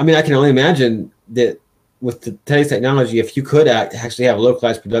production. I mean, I can only imagine that with today's technology, if you could actually have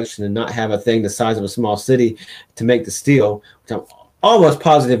localized production and not have a thing the size of a small city to make the steel, which I'm almost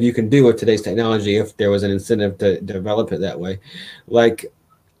positive you can do with today's technology if there was an incentive to develop it that way. Like,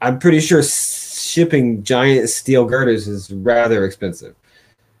 I'm pretty sure shipping giant steel girders is rather expensive.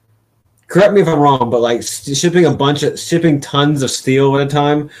 Correct me if I'm wrong, but like shipping tons of steel at a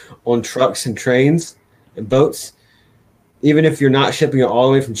time on trucks and trains and boats, even if you're not shipping it all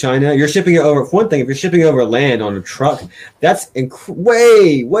the way from China, you're shipping it over. For one thing, if you're shipping over land on a truck, that's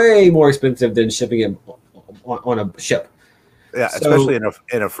way more expensive than shipping it on a ship. Yeah, so, especially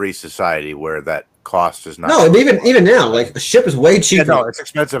in a free society where that cost is not. No, and even now, like a ship is way cheaper. Yeah, no, it's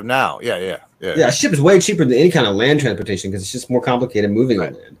expensive now. Yeah. A ship is way cheaper than any kind of land transportation because it's just more complicated moving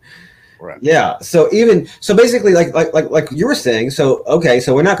on land. Right. Yeah. So basically, like you were saying, so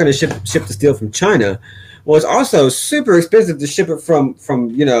we're not going to ship the steel from China. Well, it's also super expensive to ship it from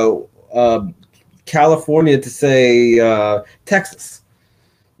California to say Texas,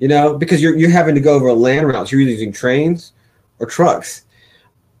 because you're having to go over land routes. You're using trains or trucks.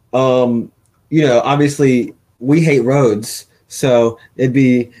 Obviously we hate roads, so it'd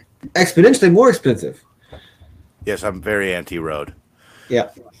be exponentially more expensive. Yes, I'm very anti-road.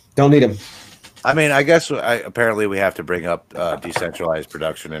 Yeah, don't need them. I mean, I guess apparently we have to bring up decentralized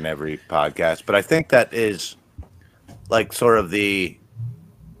production in every podcast, but I think that is like sort of the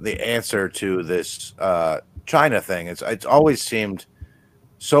answer to this China thing. It's always seemed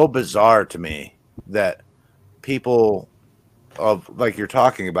so bizarre to me that people of like you're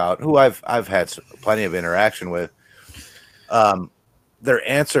talking about, who I've had plenty of interaction with, their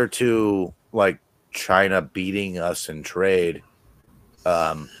answer to like China beating us in trade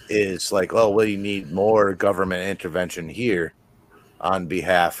is like, oh, well, you need more government intervention here on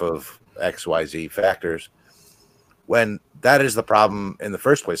behalf of XYZ factors, when that is the problem in the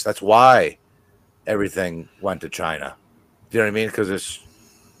first place. That's why everything went to China. Do you know what I mean? Because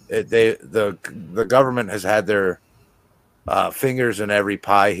the government has had their fingers in every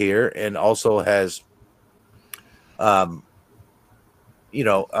pie here, and also has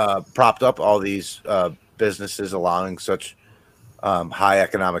propped up all these businesses, allowing such high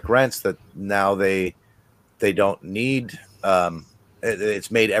economic rents that now they don't need. It's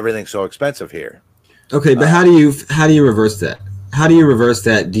made everything so expensive here. Okay, but how do you reverse that? How do you reverse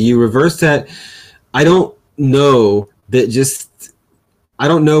that? Do you reverse that? I don't know I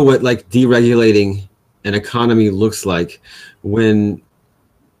don't know what like deregulating an economy looks like when.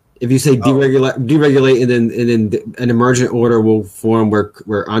 If you say deregulate, and then an emergent order will form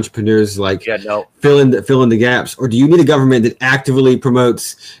where entrepreneurs fill in the gaps, or do you need a government that actively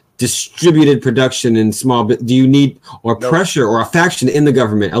promotes distributed production in small? Do you need pressure or a faction in the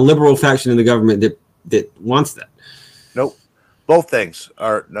government, a liberal faction in the government that wants that? Nope, both things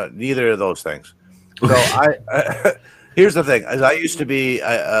are neither of those things. So here's the thing: as I used to be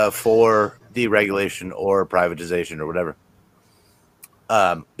for deregulation or privatization or whatever.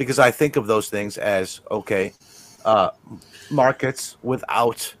 Because I think of those things as markets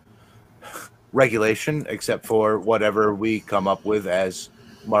without regulation, except for whatever we come up with as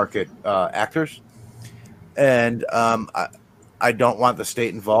market actors. And I don't want the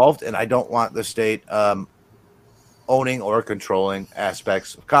state involved, and I don't want the state owning or controlling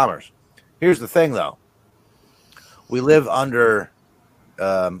aspects of commerce. Here's the thing, though. We live under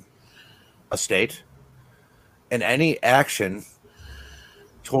a state, and any action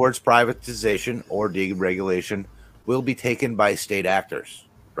towards privatization or deregulation will be taken by state actors,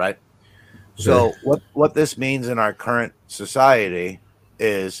 right? So what this means in our current society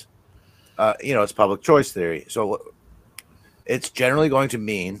is, it's public choice theory. So it's generally going to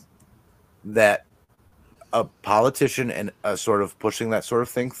mean that a politician and a sort of pushing that sort of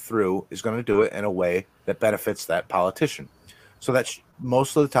thing through is going to do it in a way that benefits that politician. So that's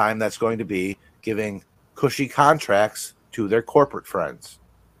most of the time that's going to be giving cushy contracts to their corporate friends.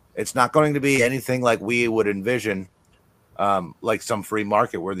 It's not going to be anything like we would envision, like some free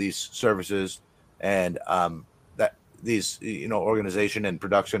market where these services and that these organization and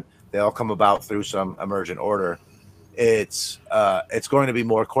production, they all come about through some emergent order. It's going to be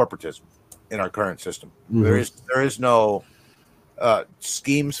more corporatism in our current system. Mm-hmm. There is no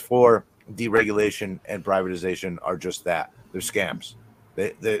schemes for deregulation and privatization are just that. They're scams.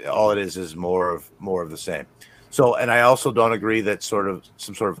 They all it is more of the same. So, and I also don't agree that some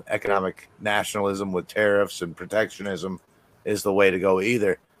sort of economic nationalism with tariffs and protectionism is the way to go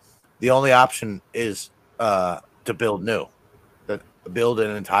either. The only option is to build new, build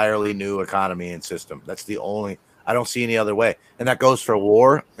an entirely new economy and system. That's the only. I don't see any other way, and that goes for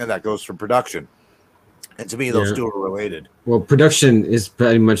war and that goes for production. And to me, those two are related. Well, production is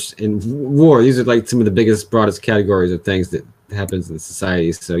pretty much in war. These are like some of the biggest, broadest categories of things that happens in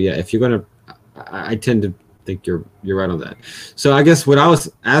society. So yeah, if you're gonna, I tend to think you're right on that. So I guess what I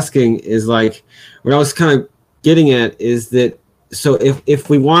was asking is like, what I was kind of getting at is that, so if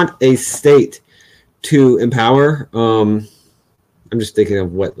we want a state to empower, I'm just thinking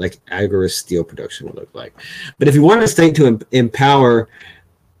of what like Agorist steel production would look like. But if you want a state to empower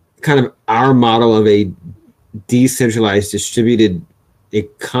kind of our model of a decentralized distributed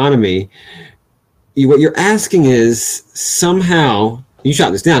economy, what you're asking is somehow, you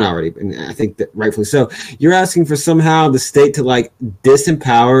shot this down already, and I think that rightfully so, you're asking for somehow the state to like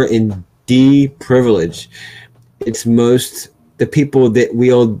disempower and deprivilege the people that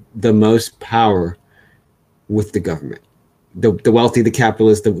wield the most power with the government. The wealthy, the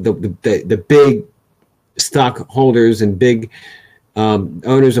capitalists, the big stockholders and big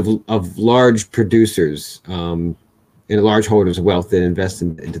owners of large producers and large holders of wealth that invest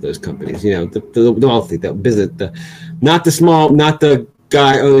into those companies. The wealthy, the business, not the small, not the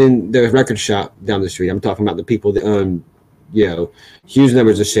guy owning the record shop down the street. I'm talking about the people that own, huge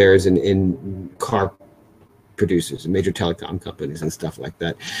numbers of shares in car producers and major telecom companies and stuff like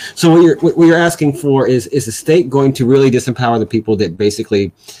that. So what you're asking for is the state going to really disempower the people that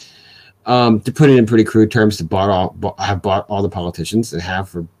basically, to put it in pretty crude terms, have bought all the politicians and have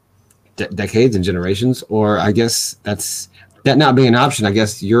for decades and generations? Or I guess that not being an option, I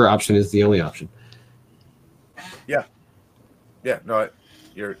guess your option is the only option. Yeah. No,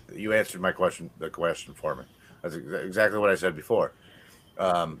 you answered my question. The question for me. That's exactly what I said before.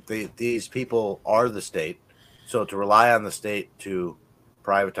 These people are the state. So to rely on the state to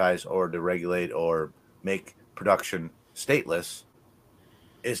privatize or to regulate or make production stateless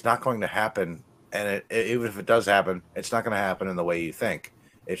is not going to happen. And even if it does happen, it's not going to happen in the way you think.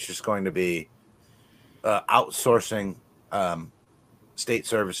 It's just going to be outsourcing state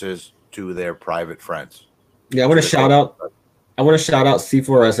services to their private friends. Yeah, I want to shout out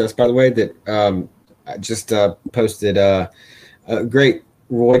C4SS, by the way, that I just posted a great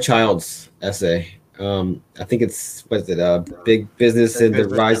Roy Childs essay. I think it's Big Business and the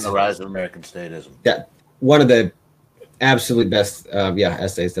Rise of American Statism. Yeah, one of the absolute best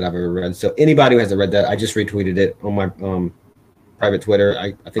essays that I've ever read. So anybody who hasn't read that, I just retweeted it on my private Twitter.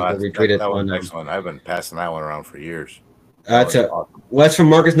 I think we'll retweet it on. Excellent. I've been passing that one around for years. It's from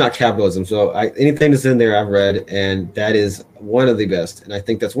Marcus, Not Capitalism. So anything that's in there I've read, and that is one of the best. And I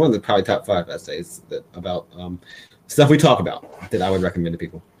think that's one of the probably top 5 essays about stuff we talk about that I would recommend to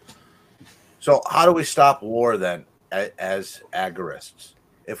people. So how do we stop war then, as agorists?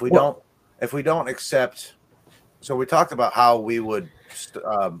 If we don't accept, so we talked about how we would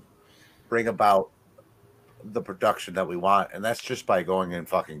bring about the production that we want, and that's just by going and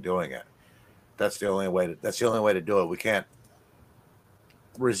fucking doing it. That's the only way to do it. We can't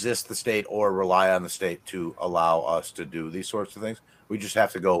resist the state or rely on the state to allow us to do these sorts of things. We just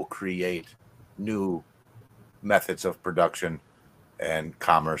have to go create new methods of production and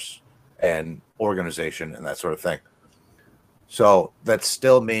commerce and organization and that sort of thing. So that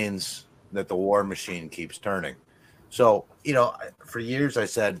still means that the war machine keeps turning. So, for years I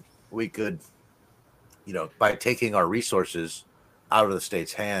said we could, by taking our resources out of the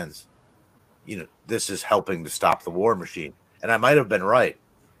state's hands, this is helping to stop the war machine. And I might have been right,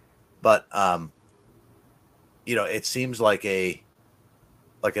 but it seems like an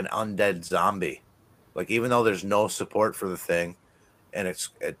undead zombie. Like, even though there's no support for the thing, and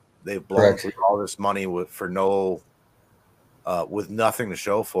they've blown through all this money with nothing to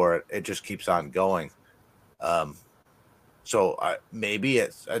show for it, it just keeps on going. So maybe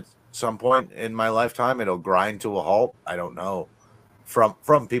some point in my lifetime it'll grind to a halt. I don't know.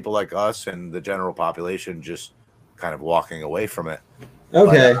 From people like us and the general population just kind of walking away from it.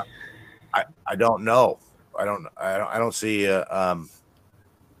 Okay. But, I don't know. I don't see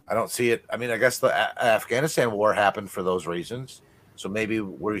I don't see it. I mean, I guess the Afghanistan war happened for those reasons. So maybe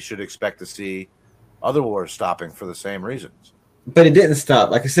we should expect to see other wars stopping for the same reasons. But it didn't stop.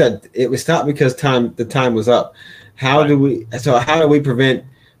 Like I said, it was stopped because the time was up. How do we prevent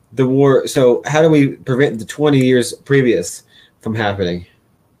the war? So how do we prevent the 20 years previous from happening?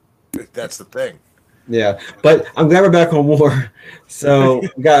 That's the thing. Yeah, but I'm glad we're back on war. So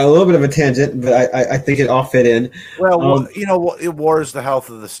we got a little bit of a tangent, but I think it all fit in. Well, war is the health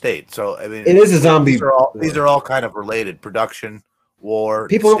of the state. So I mean, it is a zombie. These are all kind of related. Production, war.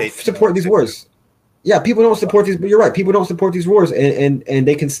 People don't support these wars. Yeah, people don't support these. But you're right. People don't support these wars, and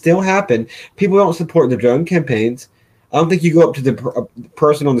they can still happen. People don't support the drone campaigns. I don't think you go up to the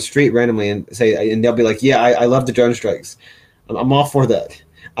person on the street randomly and say, and they'll be like, "Yeah, I love the drone strikes. I'm all for that."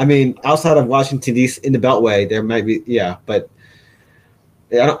 I mean, outside of Washington D.C. in the Beltway, there might be, yeah, but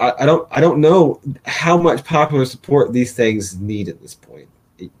I don't know how much popular support these things need at this point.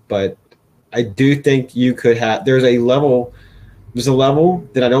 But I do think you could have. There's a level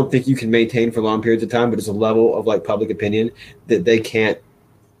that I don't think you can maintain for long periods of time, but it's a level of like public opinion that they can't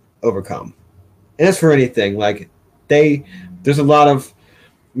overcome. And that's for anything. Like there's a lot of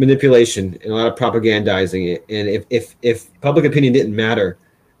manipulation and a lot of propagandizing it. And if public opinion didn't matter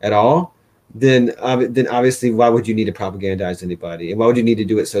at all, then obviously why would you need to propagandize anybody, and why would you need to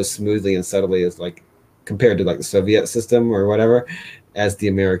do it so smoothly and subtly as like compared to like the Soviet system or whatever, as the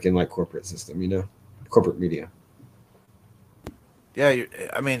American like corporate system, corporate media. Yeah,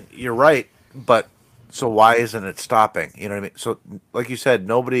 I mean you're right, but so why isn't it stopping? You know what I mean? So like you said,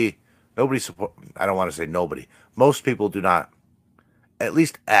 nobody support. I don't want to say nobody. Most people do not, at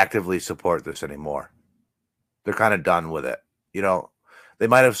least actively support this anymore. They're kind of done with it. They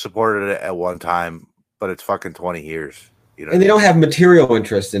might have supported it at one time, but it's fucking 20 years. And they don't have material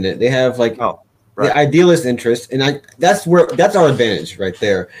interest in it. They have like the idealist interest, and that's our advantage right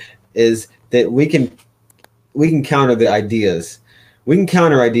there, is that we can counter the ideas. We can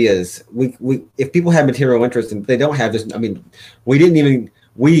counter ideas. We if people have material interest and they don't have this. I mean, we didn't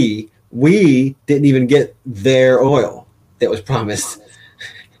even get their oil that was promised.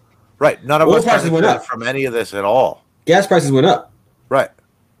 Right. None of us prices went up from any of this at all. Gas prices went up. Right.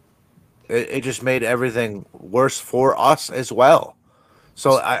 It just made everything worse for us as well.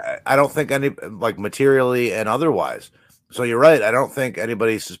 So I don't think any, like materially and otherwise. So you're right. I don't think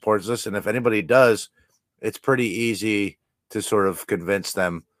anybody supports this. And if anybody does, it's pretty easy to sort of convince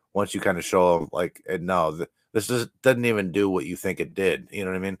them once you kind of show them like, no, this doesn't even do what you think it did. You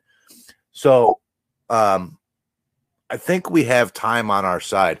know what I mean? So I think we have time on our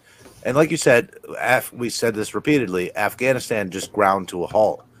side. And like you said, we said this repeatedly, Afghanistan just ground to a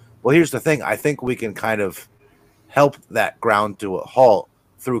halt. Well, here's the thing. I think we can kind of help that ground to a halt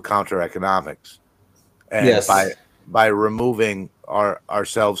through counter economics. And yes. by removing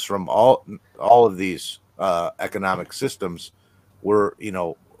ourselves from all of these economic systems, we're,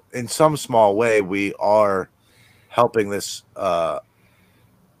 in some small way, we are helping this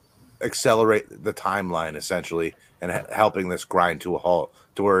accelerate the timeline, essentially, and helping this grind to a halt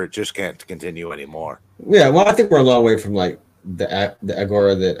to where it just can't continue anymore. Yeah, well, I think we're a long way from like the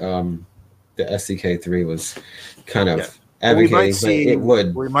agora that the SCK3 was kind of advocating.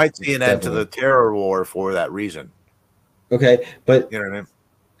 We might see an end to the terror war for that reason. Okay, but you know what I mean?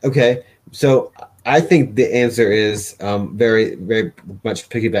 Okay, so I think the answer is very, very much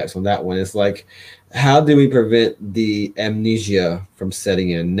piggybacks on that one. It's like, how do we prevent the amnesia from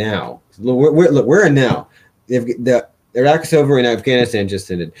setting in now? We're in now. Iraq is over and Afghanistan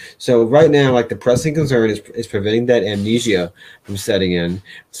just ended. So right now, like the pressing concern is preventing that amnesia from setting in,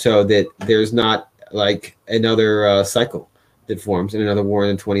 so that there's not like another cycle that forms in another war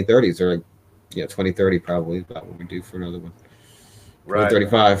in the 2030s, or like 2030 probably is about what we do for another one. Right.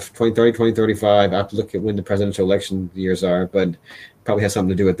 2035. I have to look at when the presidential election years are, but probably has something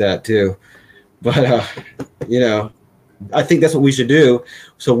to do with that too. But I think that's what we should do.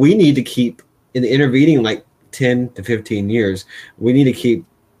 So we need to keep in the intervening like 10 to 15 years. We need to keep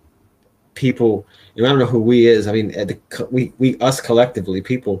people. I don't know who we is. I mean, us collectively,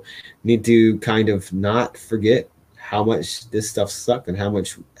 people need to kind of not forget how much this stuff sucked and how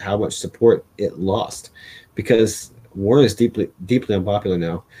much support it lost, because war is deeply unpopular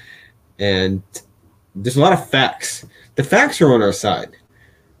now, and there's a lot of facts. The facts are on our side.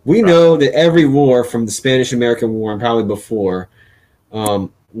 We know that every war from the Spanish-American War and probably before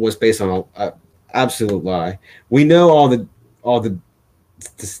was based on an absolute lie. We know all the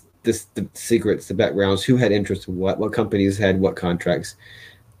the secrets, the backgrounds, who had interest in what companies had what contracts.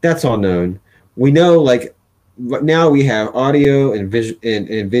 That's all known. We know, like, right now we have audio and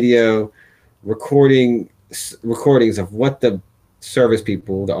and video recordings of what the service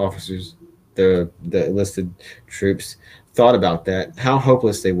people, the officers, the enlisted troops thought about that, how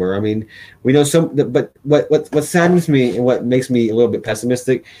hopeless they were. I mean, we know some, but what saddens me and what makes me a little bit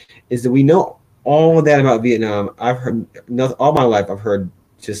pessimistic is that we know all of that about Vietnam. I've heard all my life. I've heard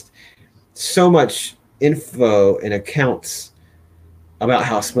just so much info and accounts about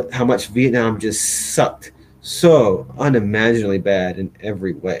how much Vietnam just sucked so unimaginably bad in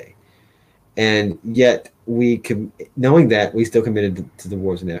every way, and yet knowing that, we still committed to the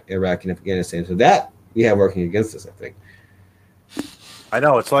wars in Iraq and Afghanistan. So that we have working against us, I think. I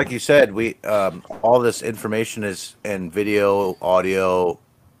know, it's like you said, we all this information is in video, audio,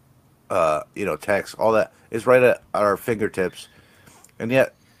 text, all that is right at our fingertips, and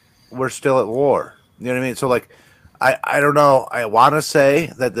yet we're still at war. You know what I mean? So, like, I don't know. I want to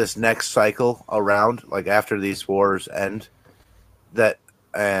say that this next cycle around, like after these wars end,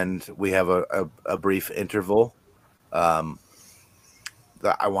 and we have a brief interval, that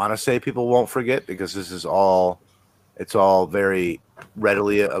I want to say people won't forget, because this is it's all very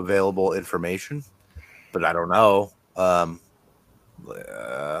readily available information, but I don't know.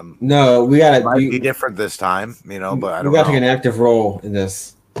 No, we it might be different this time, but I don't know. We got to take an active role in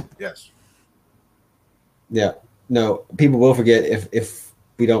this. Yes. Yeah. No, people will forget if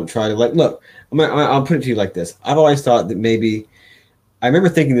we don't try to, like, look, I'll put it to you like this. I've always thought that maybe, I remember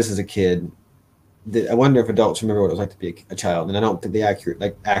thinking this as a kid, that I wonder if adults remember what it was like to be a child, and I don't think they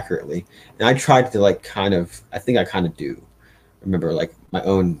accurately. And I tried to, like, I think I kind of do remember, like, my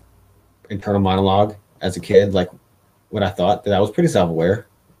own internal monologue as a kid, like what I thought, that I was pretty self-aware.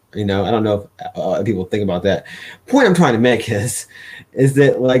 I don't know if people think about that. Point I'm trying to make is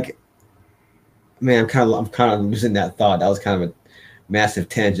that, like, man, I'm kind of losing that thought. That was kind of a massive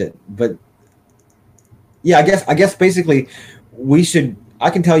tangent, but yeah, I guess basically I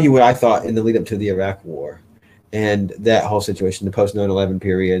can tell you what I thought in the lead up to the Iraq War and that whole situation, the post 9/11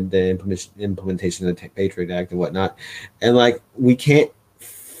 period, the implementation of the Patriot Act and whatnot. And, like, we can't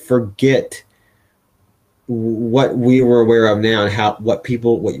forget what we were aware of now and what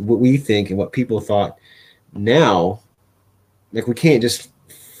we think and what people thought now. Like, we can't just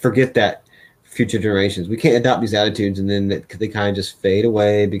forget that future generations. We can't adopt these attitudes and then they kind of just fade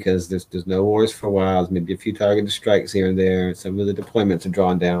away because there's no wars for a while. There's maybe a few targeted strikes here and there. Some of the deployments are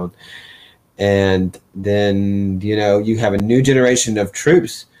drawn down. And then, you have a new generation of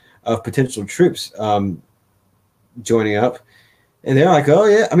potential troops joining up. And they're like, oh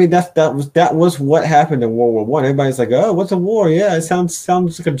yeah, I mean that was what happened in World War One. Everybody's like, oh, what's a war? Yeah, it sounds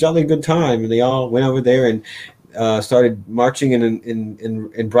like a jolly good time. And they all went over there and started marching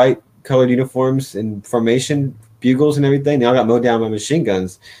in bright colored uniforms and formation, bugles and everything. They all got mowed down by machine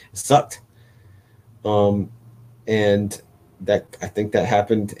guns. It sucked. And that, I think that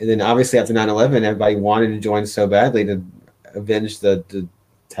happened. And then obviously after 9/11, everybody wanted to join so badly to avenge the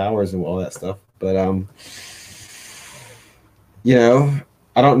towers and all that stuff. But I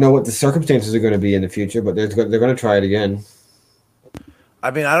don't know what the circumstances are going to be in the future, but they're going to try it again.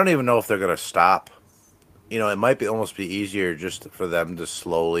 I mean, I don't even know if they're going to stop. It might almost be easier just for them to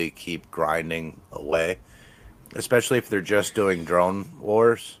slowly keep grinding away, especially if they're just doing drone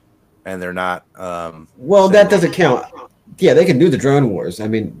wars and they're not. Well, that doesn't count. Yeah, they can do the drone wars. I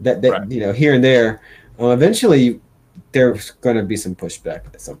mean, that right. Here and there. Eventually, there's going to be some pushback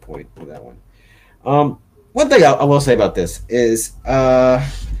at some point with that one. One thing I will say about this is,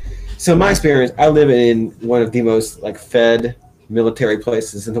 so in my experience, I live in one of the most, like, fed military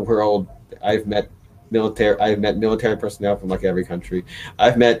places in the world. I've met military personnel from, like, every country.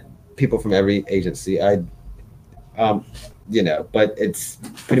 I've met people from every agency. But it's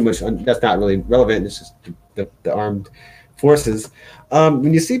pretty much that's not really relevant. It's just the armed forces.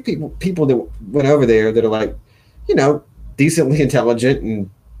 When you see people that went over there that are, like, decently intelligent and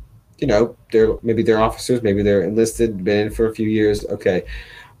they're officers, maybe they're enlisted, been in for a few years. Okay,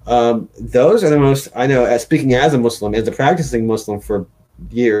 those are the most I know. Speaking as a Muslim, as a practicing Muslim for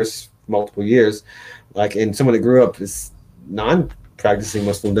years, multiple years, like, and someone that grew up as non-practicing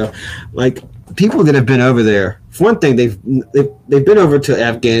Muslim, though, like, people that have been over there. For one thing, they've been over to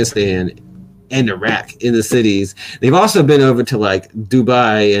Afghanistan and Iraq in the cities. They've also been over to, like,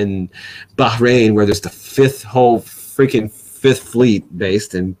 Dubai and Bahrain, where there's the fifth fleet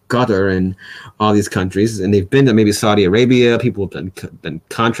based in Qatar and all these countries. And they've been to maybe Saudi Arabia. People have done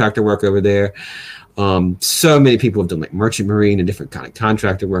contractor work over there. So many people have done, like, merchant marine and different kind of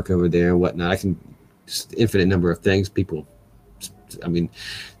contractor work over there and whatnot. Just infinite number of things. People, I mean,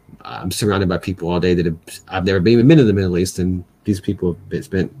 I'm surrounded by people all day that I've never even been to the Middle East, and these people have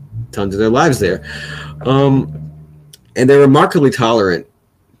spent tons of their lives there, and they're remarkably tolerant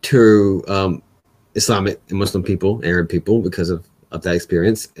to Islamic and Muslim people, Arab people, because of that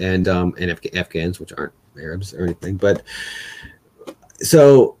experience, and Afghans, which aren't Arabs or anything, but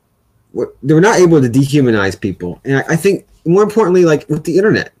so they were not able to dehumanize people, and I think more importantly, like with the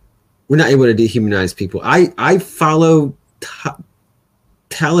internet, we're not able to dehumanize people. I follow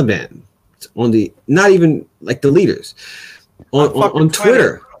Taliban on the, not even like the leaders on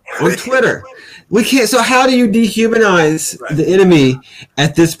Twitter. On Twitter, we can't. So how do you dehumanize the enemy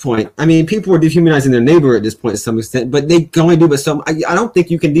at this point? I mean, people are dehumanizing their neighbor at this point to some extent, but they can only do but some. I don't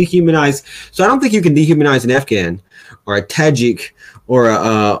think you can dehumanize. So I don't think you can dehumanize an Afghan or a Tajik or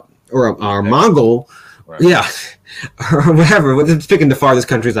a Mongol, yeah, or whatever. Just picking the farthest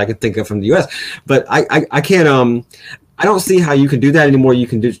countries I can think of from the U.S. But I can't. I don't see how you can do that anymore. You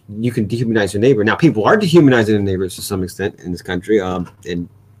can dehumanize your neighbor. Now, people are dehumanizing their neighbors to some extent in this country, and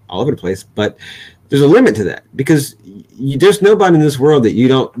all over the place. But there's a limit to that, because there's nobody in this world that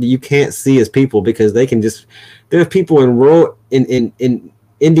you can't see as people, because they can just. There are people in rural in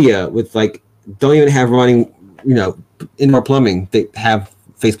India with like don't even have running, indoor plumbing. They have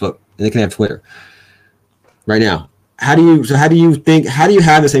Facebook and they can have Twitter right now. How do you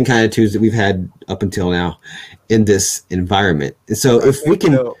have the same kind of attitudes that we've had up until now in this environment? And so if we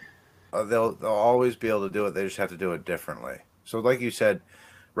can, they'll always be able to do it. They just have to do it differently. So like you said,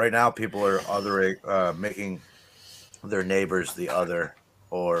 right now people are making their neighbors the other,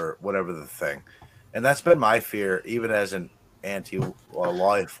 or whatever the thing. And that's been my fear, even as an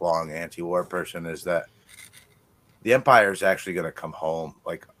lifelong anti-war person, is that the empire is actually going to come home.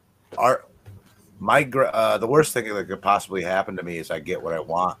 Like the worst thing that could possibly happen to me is I get what I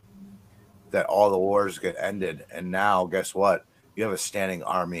want, that all the wars get ended, and now guess what? You have a standing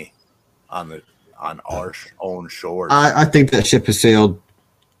army on our own shores. I think that ship has sailed.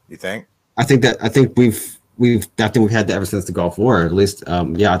 You think? I think we've had that ever since the Gulf War, at least.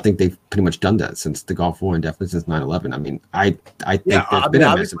 I think they've pretty much done that since the Gulf War, and definitely since 9/11. I mean, I think there's been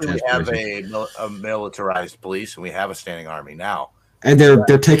a massive transformation. We have a militarized police, and we have a standing army now. And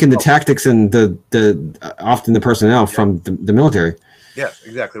they're taking the tactics and the often the personnel from the military. Yes,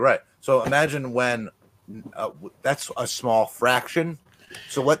 exactly right. So imagine when that's a small fraction.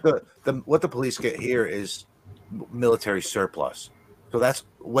 So what the police get here is military surplus. So that's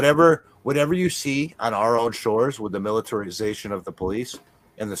whatever you see on our own shores with the militarization of the police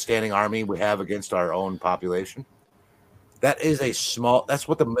and the standing army we have against our own population. That's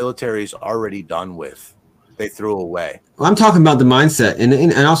what the military's already done with. They threw away. Well, I'm talking about the mindset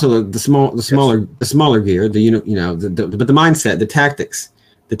and also the smaller gear, but the mindset, the tactics,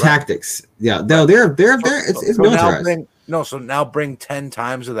 tactics. Yeah, it's militarized. So now bring 10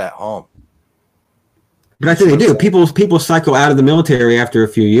 times of that home. But I think they do. People cycle out of the military after a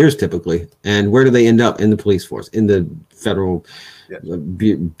few years typically, and where do they end up? In the police force, in the Federal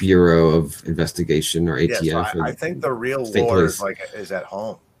Bureau of Investigation, or ATF. Yes, I think the real war is at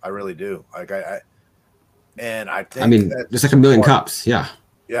home. I really do. I mean, there's like a million cops. Yeah.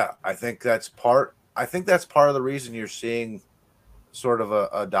 Yeah, I think that's part of the reason you're seeing sort of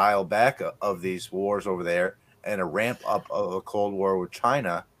a dial back of these wars over there, and a ramp up of a Cold War with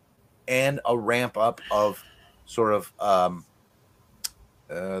China, and a ramp up of sort of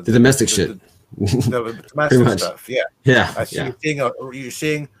the domestic shit. The domestic stuff. Yeah. You're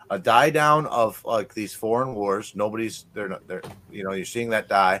seeing a die down of like these foreign wars. You're seeing that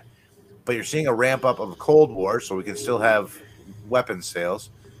die. But you're seeing a ramp up of a Cold War, so we can still have weapons sales.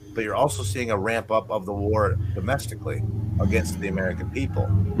 But you're also seeing a ramp up of the war domestically against the American people.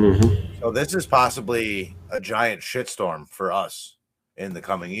 Mm-hmm. So this is possibly a giant shitstorm for us in the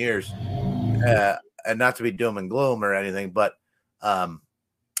coming years. And not to be doom and gloom or anything, but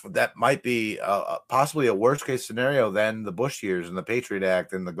that might be possibly a worst case scenario than the Bush years and the Patriot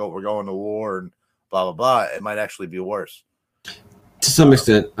Act and we're going to war and blah, blah, blah. It might actually be worse. To some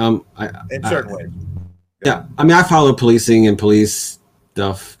extent, in certain ways. Yeah, I mean, I follow policing and police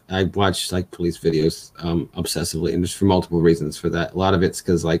stuff. I watch like police videos obsessively, and just for multiple reasons for that. A lot of it's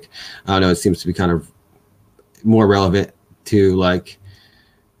because, like, I don't know, it seems to be kind of more relevant to like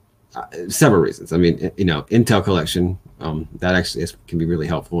several reasons. I mean, intel collection that actually can be really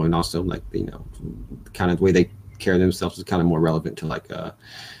helpful, and also like kind of the way they carry themselves is kind of more relevant to like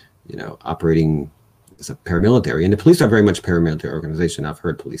operating. It's a paramilitary, and the police are very much a paramilitary organization. I've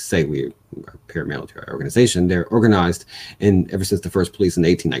heard police say we are a paramilitary organization. They're organized, and ever since the first police in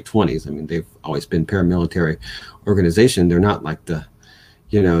the 1820s, I mean, they've always been paramilitary organization. They're not like the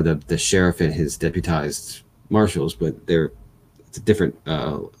sheriff and his deputized marshals, but they're It's a different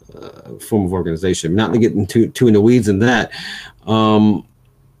form of organization. Not to get too in the weeds in that. So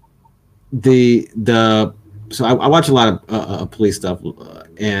I watch a lot of police stuff,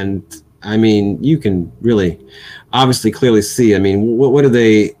 and I mean, you can really obviously clearly see. I mean, what are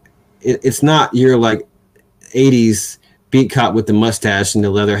they? It's not your like 80s beat cop with the mustache and the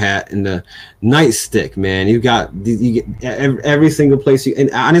leather hat and the nightstick, man. You get every single place and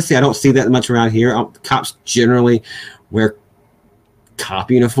honestly, I don't see that much around here. Cops generally wear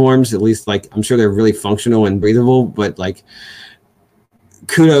cop uniforms, at least, like, I'm sure they're really functional and breathable, but like,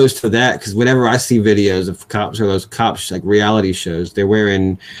 kudos to that, because whenever I see videos of cops or those cops like reality shows, they're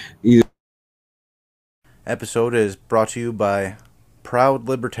wearing either. Episode is brought to you by Proud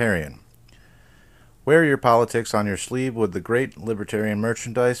Libertarian. Wear your politics on your sleeve with the great libertarian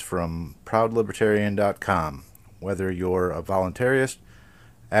merchandise from ProudLibertarian.com. Whether you're a voluntarist,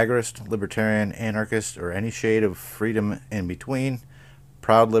 agorist, libertarian, anarchist, or any shade of freedom in between,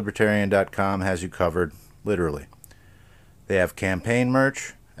 ProudLibertarian.com has you covered, literally. They have campaign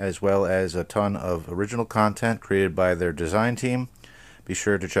merch, as well as a ton of original content created by their design team. Be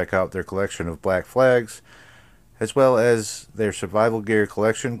sure to check out their collection of black flags, as well as their survival gear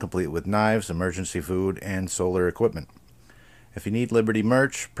collection, complete with knives, emergency food, and solar equipment. If you need Liberty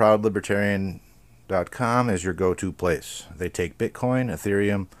merch, ProudLibertarian.com is your go-to place. They take Bitcoin,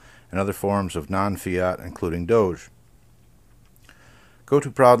 Ethereum, and other forms of non-fiat, including Doge. Go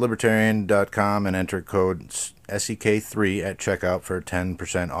to ProudLibertarian.com and enter code SEK3 at checkout for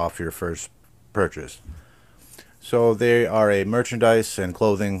 10% off your first purchase. So they are a merchandise and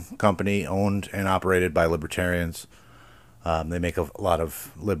clothing company owned and operated by libertarians. They make a lot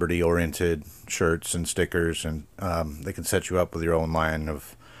of liberty-oriented shirts and stickers, and they can set you up with your own line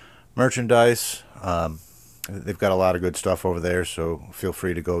of merchandise. They've got a lot of good stuff over there, so feel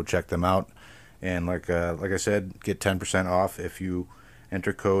free to go check them out. And like I said, get 10% off if you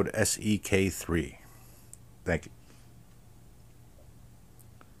enter code SEK3. Thank you.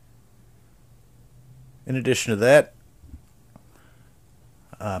 In addition to that,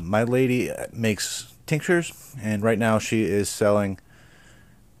 my lady makes tinctures, and right now she is selling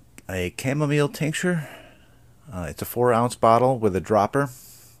a chamomile tincture. It's a 4-ounce bottle with a dropper.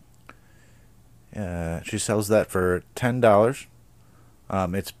 She sells that for $10.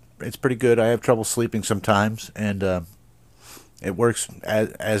 It's pretty good. I have trouble sleeping sometimes, and it works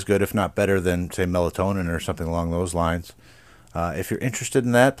as good, if not better, than, say, melatonin or something along those lines. If you're interested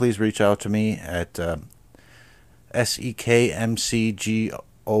in that, please reach out to me at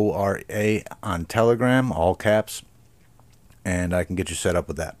SEKMCGORA on Telegram, all caps, and I can get you set up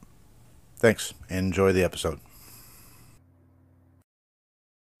with that. Thanks. Enjoy the episode.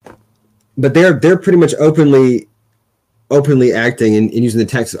 But they're pretty much openly acting and using the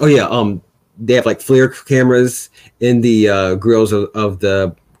text. Oh yeah, they have like FLIR cameras in the grills of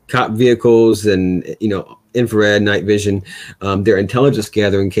the cop vehicles, and infrared, night vision. Their intelligence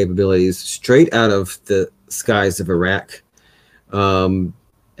gathering capabilities straight out of the skies of Iraq, and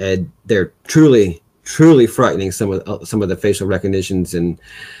they're truly frightening. Some of the facial recognitions, and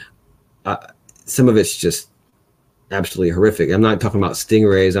some of it's just absolutely horrific. I'm not talking about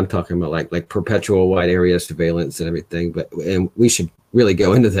stingrays. I'm talking about like perpetual wide area surveillance and everything. And we should really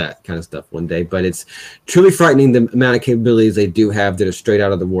go into that kind of stuff one day. But it's truly frightening, the amount of capabilities they do have that are straight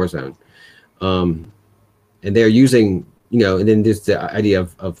out of the war zone. And they're using, and then there's the idea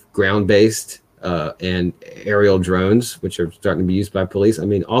of ground-based and aerial drones, which are starting to be used by police. I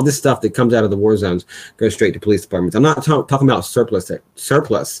mean, all this stuff that comes out of the war zones goes straight to police departments. I'm not talking about surplus.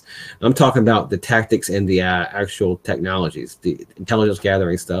 I'm talking about the tactics and the actual technologies, the intelligence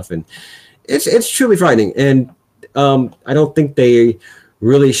gathering stuff, and it's truly frightening. And I don't think they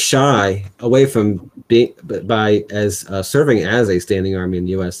really shy away from being serving as a standing army in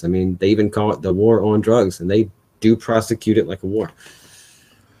the U.S. I mean, they even call it the war on drugs, and they do prosecute it like a war.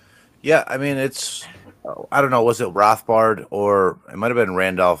 Yeah, I mean, it's, I don't know, was it Rothbard or it might have been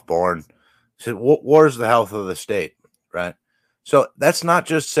Randolph Bourne? Said war is the health of the state, right? So that's not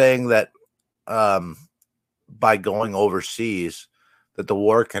just saying that by going overseas that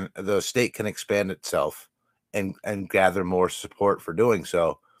the state can expand itself and gather more support for doing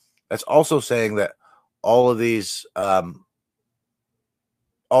so. That's also saying that all of these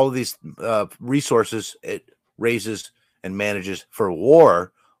resources it raises and manages for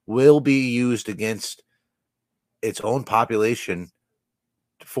war will be used against its own population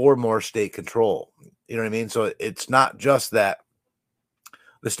for more state control. You know what I mean? So it's not just that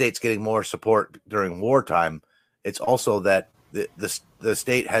the state's getting more support during wartime. It's also that the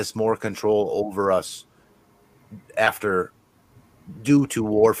state has more control over us due to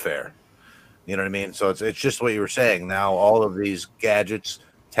warfare. You know what I mean? So it's just what you were saying. Now all of these gadgets,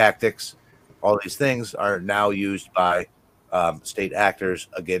 tactics, all these things are now used by state actors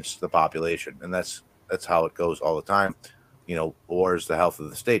against the population, and that's how it goes all the time. You know, war is the health of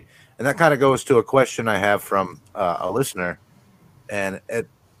the state, and that kind of goes to a question I have from a listener, and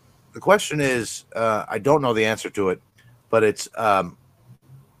the question is, I don't know the answer to it, but it's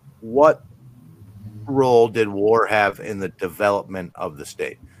what role did war have in the development of the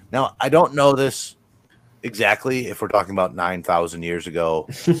state? Now, I don't know this exactly if we're talking about 9,000 years ago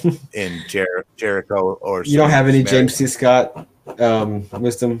in Jericho or You don't have any Samaria. James C. Scott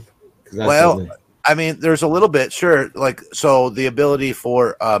wisdom? Well, I mean, there's a little bit, sure. Like, so the ability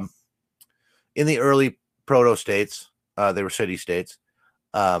for in the early proto states, they were city states.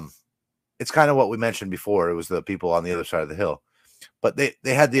 It's kind of what we mentioned before. It was the people on the other side of the hill, but they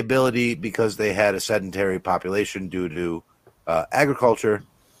had the ability because they had a sedentary population due to agriculture,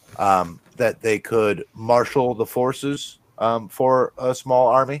 that they could marshal the forces for a small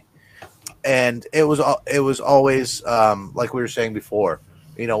army, and it was always like we were saying before.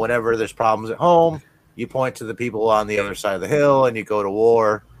 You know, whenever there's problems at home, you point to the people on the other side of the hill, and you go to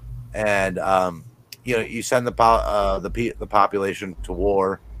war, and you know, you send the population to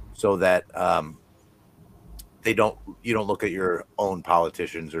war so that you don't look at your own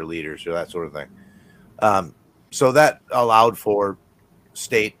politicians or leaders or that sort of thing. So that allowed for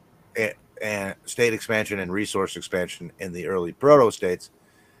state expansion and resource expansion in the early proto states.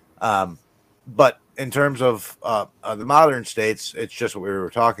 But in terms of the modern states, it's just what we were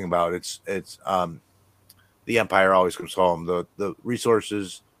talking about. It's the empire always comes home. The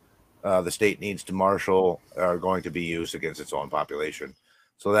resources the state needs to marshal are going to be used against its own population.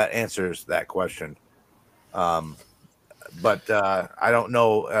 So that answers that question. But I don't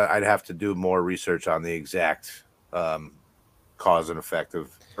know. I'd have to do more research on the exact cause and effect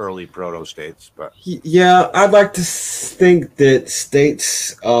of early proto states. But yeah, I'd like to think that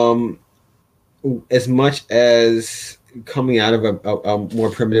states, as much as coming out of a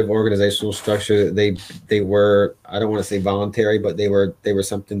more primitive organizational structure, they were, I don't want to say voluntary, but they were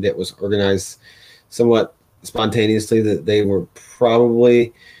something that was organized somewhat spontaneously. That they were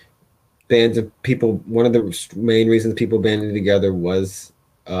probably bands of people. One of the main reasons people banded together was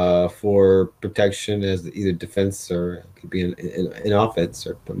for protection, as either defense or it could be in offense,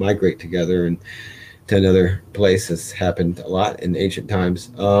 or migrate together and to another place. Has happened a lot in ancient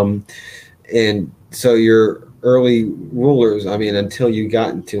times. And so your early rulers, I mean, until you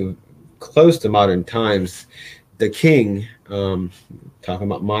got into close to modern times, the king, talking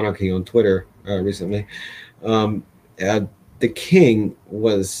about monarchy on Twitter recently, the king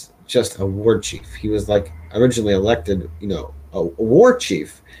was just a war chief. He was like originally elected, you know, a war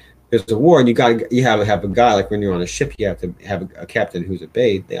chief. There's a war, and you have to have a guy, like when you're on a ship, you have to have a captain who's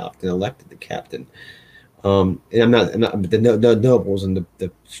obeyed. They often elected the captain. And I'm not the nobles and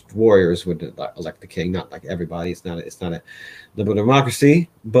the warriors would elect the king, not like everybody. It's not a liberal democracy,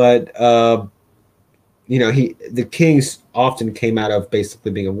 but you know, the kings often came out of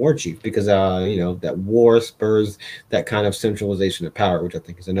basically being a war chief, because you know, that war spurs that kind of centralization of power, which I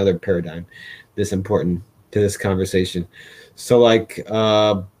think is another paradigm that's important to this conversation. So like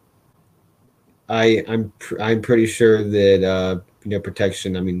I'm pretty sure that you know,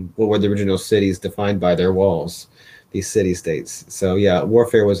 protection. I mean, what were the original cities defined by? Their walls, these city states. So yeah,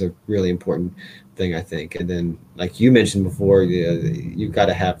 warfare was a really important thing, I think. And then, like you mentioned before, you've got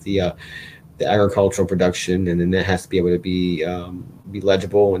to have the agricultural production, and then that has to be able to be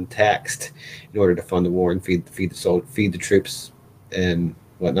legible and taxed in order to fund the war and feed the troops and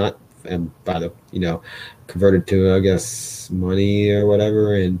whatnot, and by the, you know, converted to, I guess, money or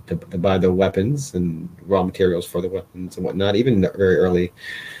whatever, and to buy the weapons and raw materials for the weapons and whatnot, even in the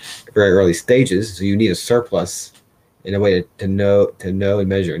very early stages. So you need a surplus in a way to know and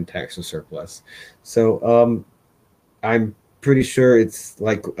measure and tax a surplus. So I'm pretty sure it's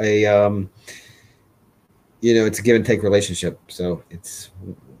like a you know, it's a give and take relationship. So it's,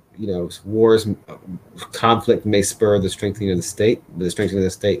 you know, wars, conflict may spur the strengthening of the state, but the strengthening of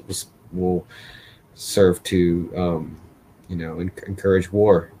the state will serve to you know, encourage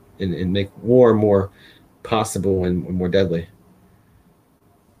war and make war more possible and more deadly.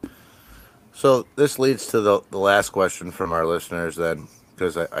 so this leads to the last question from our listeners then,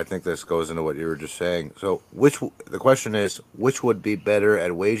 because I think this goes into what you were just saying. So the question is, which would be better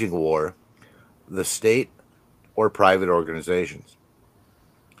at waging war, the state or private organizations?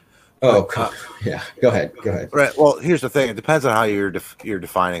 Oh, yeah. Go ahead. Right. Well, here's the thing. It depends on how you're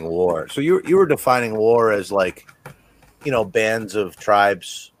defining war. So you were defining war as, like, you know, bands of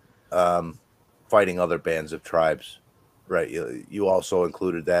tribes fighting other bands of tribes, right? You also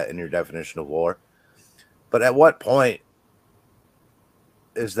included that in your definition of war. But at what point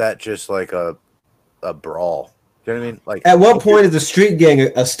is that just like a brawl? Do you know what I mean? Like, at what point is the street gang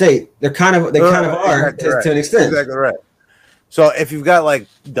a state? They kind of are exactly to an extent. Exactly right. So if you've got like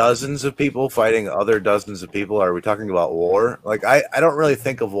dozens of people fighting other dozens of people, are we talking about war? Like I don't really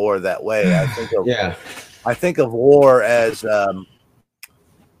think of war that way. I think of I think of war as a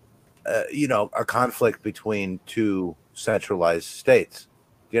conflict between two centralized states.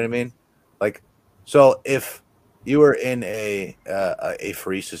 Do you know what I mean? Like, so if you were in a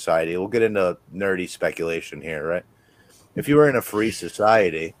free society, we'll get into nerdy speculation here, right? If you were in a free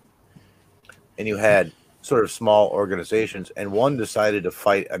society and you had sort of small organizations and one decided to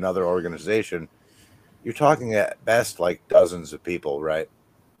fight another organization, you're talking at best like dozens of people, right?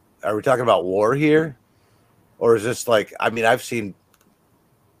 Are we talking about war here? Or is this like, I mean, I've seen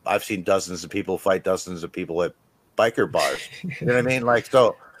dozens of people fight dozens of people at biker bars. You know what I mean? Like,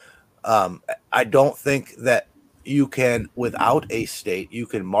 so I don't think that you can, without a state, you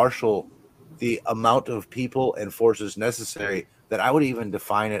can marshal the amount of people and forces necessary that I would even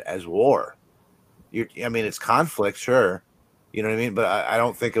define it as war. I mean, it's conflict, sure. You know what I mean? But I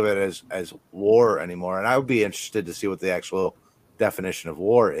don't think of it as war anymore. And I would be interested to see what the actual definition of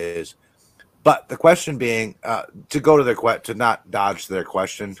war is. But the question being, to go to to not dodge their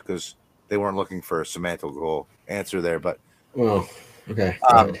question, because they weren't looking for a semantical answer there. But well, okay.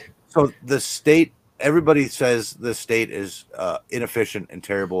 So the state, everybody says the state is inefficient and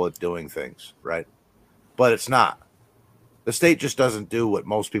terrible at doing things, right? But it's not. The state just doesn't do what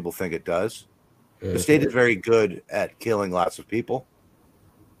most people think it does. The state is very good at killing lots of people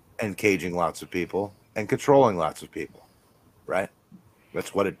and caging lots of people and controlling lots of people, right?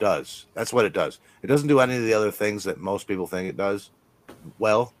 That's what it does. That's what it does. It doesn't do any of the other things that most people think it does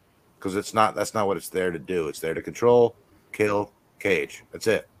well, because that's not what it's there to do. It's there to control, kill, cage. That's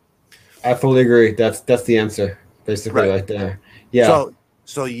it. I fully agree. That's the answer, basically, right there. Yeah.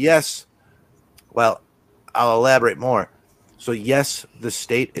 So yes. Well, I'll elaborate more. So yes, the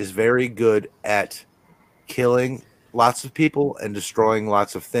state is very good at killing lots of people and destroying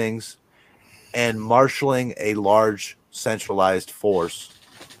lots of things and marshaling a large centralized force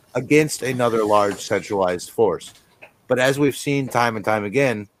against another large centralized force. But as we've seen time and time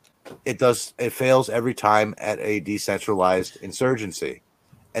again, it fails every time at a decentralized insurgency.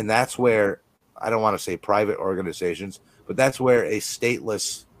 And that's where, I don't want to say private organizations, but that's where a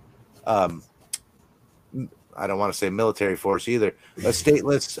stateless I don't want to say military force either. A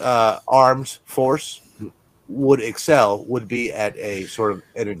stateless armed force would excel, would be at a sort of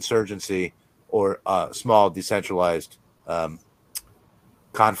an insurgency or a small decentralized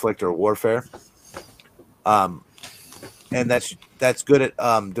conflict or warfare. And that's good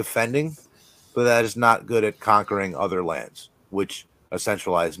at defending, but that is not good at conquering other lands, which a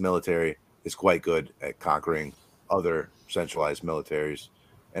centralized military is quite good at conquering other centralized militaries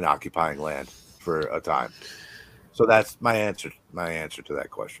and occupying land for a time. So that's my answer to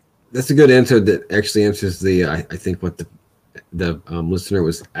that question. That's a good answer that actually answers the I think what the listener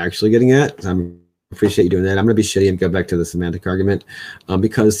was actually getting at. I appreciate you doing that. I'm going to be shitty and go back to the semantic argument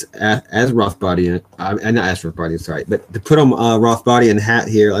because as Rothbardian, and not as Rothbardian, sorry, but to put on Rothbardian hat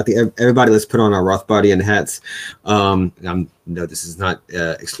here, I think everybody, let's put on our Rothbardian hats. No, this is not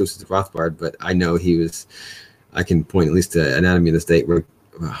exclusive to Rothbard, but I know I can point at least to Anatomy of the State where,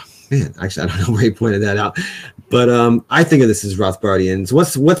 man, actually, I don't know where he pointed that out, but I think of this as Rothbardians.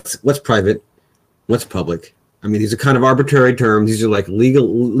 What's private? What's public? I mean, these are kind of arbitrary terms. These are like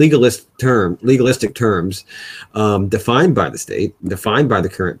legalistic terms defined by the state, defined by the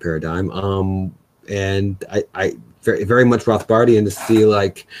current paradigm. And I very, very much Rothbardian to see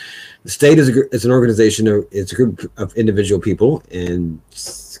like the state is an organization, it's a group of individual people, and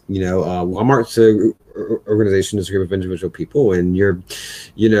Walmart's a organization is a group of individual people, and your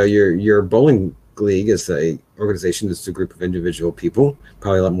bowling league is a organization that's a group of individual people,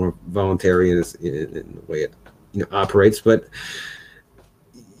 probably a lot more voluntary in the way it operates. But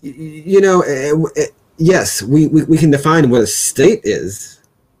yes, we can define what a state is,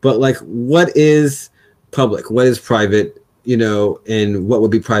 but like what is public, what is private, and what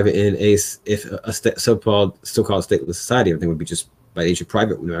would be private in if a so-called stateless society? Everything would be just by nature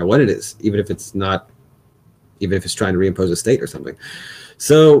private, no matter what it is, even if it's trying to reimpose a state or something.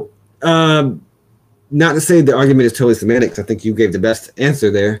 So not to say the argument is totally semantics. I think you gave the best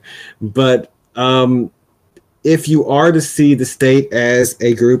answer there, but if you are to see the state as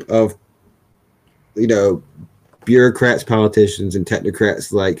a group of bureaucrats, politicians, and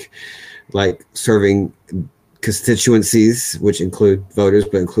technocrats like serving constituencies, which include voters,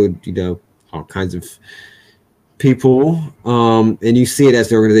 but include all kinds of people, and you see it as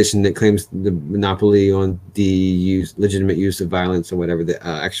the organization that claims the monopoly on the legitimate use of violence, or whatever the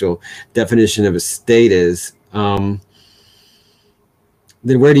actual definition of a state is, then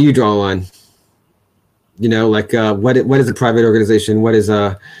where do you draw a line? You know, like what is a private organization? What is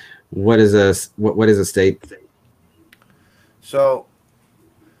a state? So,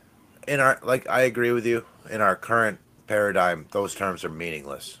 in our I agree with you. In our current paradigm, those terms are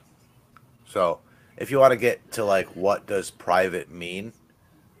meaningless. So, if you want to get to like what does private mean,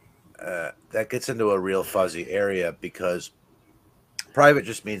 that gets into a real fuzzy area, because private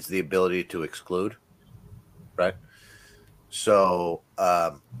just means the ability to exclude, right? So,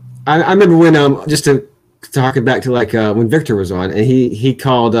 I remember when just to harken back to like when Victor was on, and he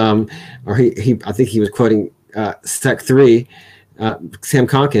called or he I think he was quoting Sec 3, Sam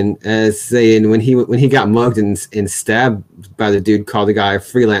Conkin, as saying when he got mugged and stabbed by the dude, called the guy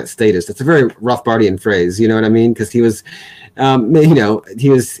freelance status. That's a very Rothbardian phrase, you know what I mean? Because he was, you know, he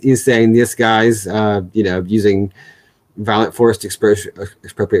was saying this guy's you know, using violent force to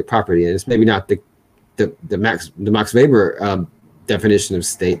expropriate property, and it's maybe not the Max Weber definition of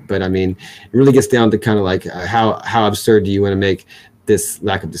state, but I mean, it really gets down to kind of like how absurd do you want to make this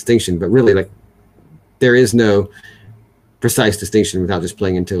lack of distinction? But really, like, there is no precise distinction without just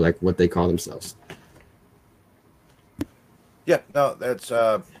playing into like what they call themselves. Yeah, no, that's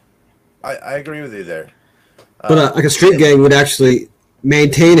I agree with you there. But like a street gang would actually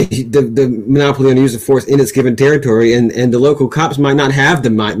maintain the monopoly on the use of force in its given territory, and the local cops might not have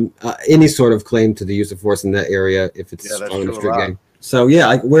any sort of claim to the use of force in that area if it's on the street gang. So yeah,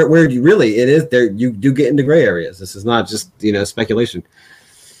 like where you really, it is there, you do get into gray areas. This is not just, you know, speculation.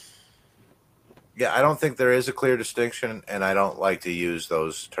 Yeah, I don't think there is a clear distinction, and I don't like to use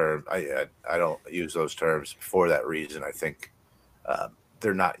those terms. I don't use those terms for that reason. I think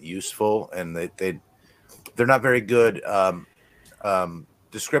they're not useful, and they're not very good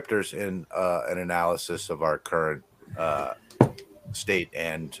descriptors in an analysis of our current state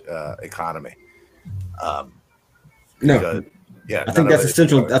and economy. No, yeah, I think that's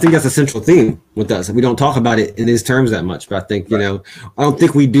essential. I think that's a central theme with us. We don't talk about it in these terms that much, but I think, you know, I don't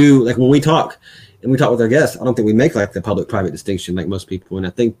think we do, like when we talk and we talk with our guests, I don't think we make like the public-private distinction like most people, and I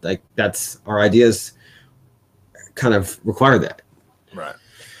think like that's our ideas kind of require that. Right.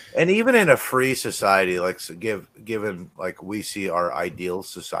 And even in a free society, like given like we see our ideal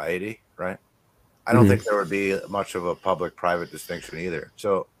society, right? I don't think there would be much of a public-private distinction either.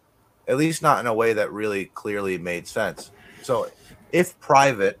 So at least not in a way that really clearly made sense. So if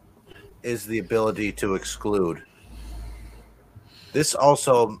private is the ability to exclude, this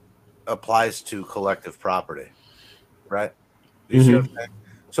also applies to collective property, right? You see what I'm saying?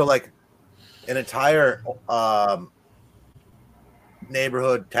 So like an entire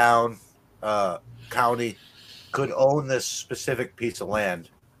neighborhood, town, county could own this specific piece of land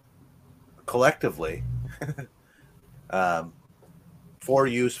collectively for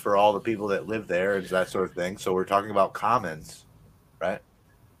use for all the people that live there and that sort of thing. So we're talking about commons, right?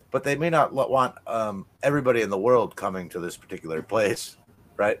 But they may not want everybody in the world coming to this particular place,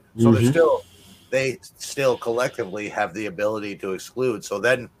 right? So they still collectively have the ability to exclude. So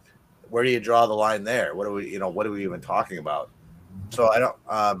then where do you draw the line there? What are we even talking about? So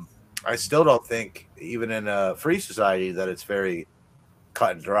I still don't think, even in a free society, that it's very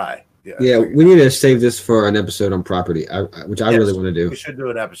cut and dry. Yeah, we need to save this for an episode on property, which I really want to do. We should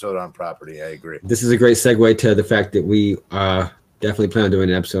do an episode on property. I agree. This is a great segue to the fact that we definitely plan on doing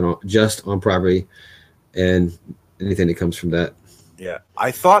an episode just on property and anything that comes from that. Yeah,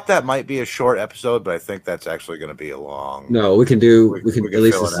 I thought that might be a short episode, but I think that's actually going to be a long. No, we can do. We can at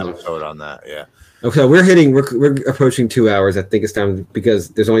least fill an episode on that. Yeah. Okay, we're approaching 2 hours. I think it's time, because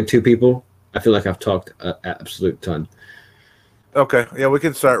there's only 2 people. I feel like I've talked an absolute ton. Okay, yeah, we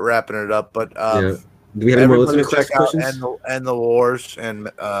can start wrapping it up. But do we have any more listener questions? And the wars and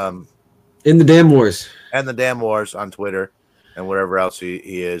in the damn wars and the damn wars on Twitter and wherever else he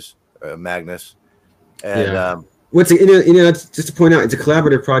is, Magnus. And it's just to point out, it's a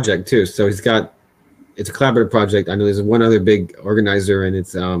collaborative project too. So it's a collaborative project. I know there's one other big organizer, and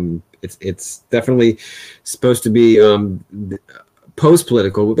it's definitely supposed to be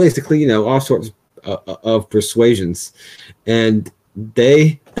post-political, but basically, you know, all sorts of persuasions, and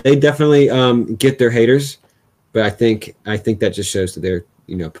they definitely get their haters, but I think that just shows that they're,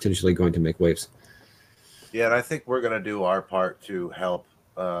 you know, potentially going to make waves. Yeah, and I think we're going to do our part to help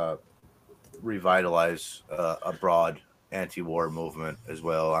revitalize a broad anti-war movement as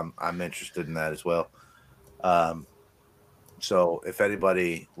well. I'm interested in that as well. So if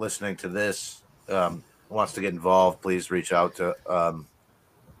anybody listening to this wants to get involved, please reach out to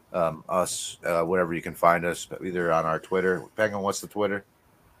us, wherever you can find us, either on our Twitter. Penguin, what's the Twitter?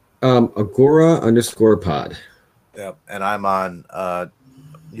 Agora_pod. Yep. And I'm on,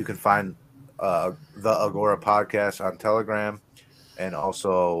 you can find the Agora podcast on Telegram, and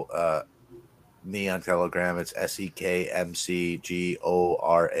also me on Telegram. It's SEKMCGORA,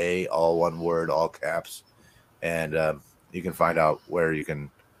 all one word, all caps. And you can find out where you can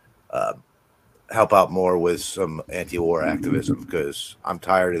help out more with some anti-war activism, because I'm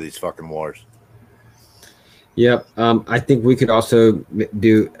tired of these fucking wars. Yep. I think we could also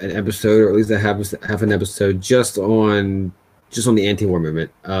do an episode, or at least have an episode just on the anti-war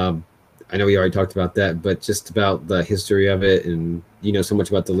movement. I know we already talked about that, but just about the history of it, and so much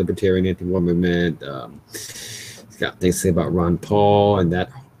about the libertarian anti-war movement. It's got things to say about Ron Paul and that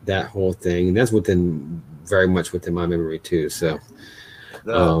whole thing, and that's very much within my memory too. So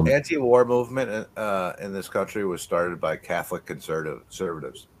the anti-war movement in this country was started by Catholic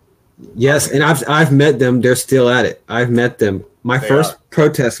conservatives. Yes, and I've met them. They're still at it. I've met them. My first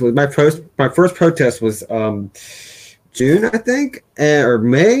protest was June, I think, or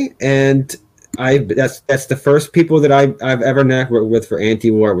May, and that's the first people that I've ever networked with for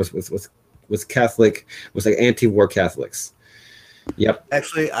anti-war was Catholic, was like anti-war Catholics. Yep.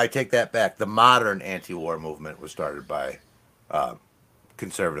 Actually, I take that back. The modern anti-war movement was started by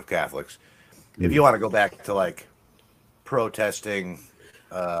conservative Catholics. If you want to go back to like protesting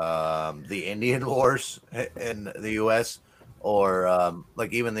the Indian Wars in the U.S. or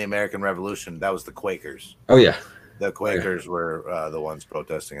like even the American Revolution, that was the Quakers. Oh yeah, the Quakers were the ones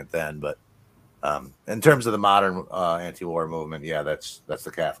protesting it then. But in terms of the modern anti-war movement, yeah, that's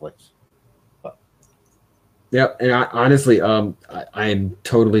the Catholics. Yeah, and honestly, I am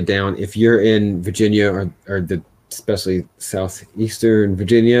totally down. If you're in Virginia or especially southeastern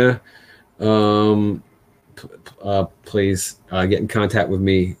Virginia, please get in contact with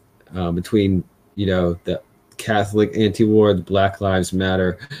me. Between the Catholic anti-war, the Black Lives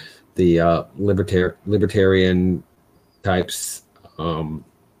Matter, the libertarian types,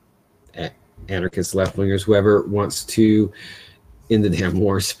 anarchist left-wingers, whoever wants to end the damn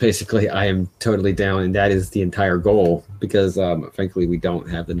wars. Basically, I am totally down, and that is the entire goal, because frankly we don't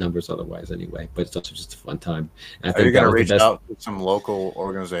have the numbers otherwise anyway, but it's also just a fun time. And Are you going to reach out to some local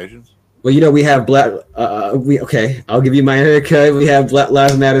organizations? Well, we have I'll give you my area code. We have Black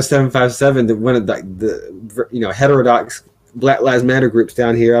Lives Matter 757, one of the heterodox Black Lives Matter groups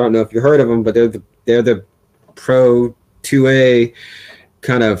down here. I don't know if you heard of them, but they're the pro 2A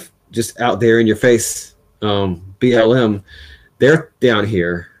kind of just out there in your face BLM. They're down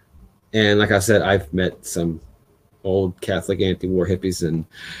here, and like I said, I've met some old Catholic anti-war hippies, and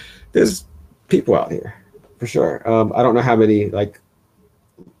there's people out here for sure. I don't know how many like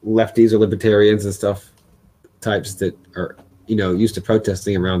lefties or libertarians and stuff types that are used to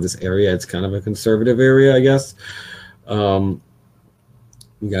protesting around this area. It's kind of a conservative area, I guess. We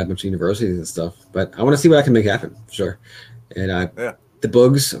got a bunch of universities and stuff, but I want to see what I can make happen for sure. And the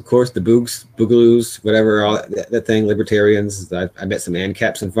Boogs, of course, the Boogaloos, whatever, all that thing, libertarians. I met some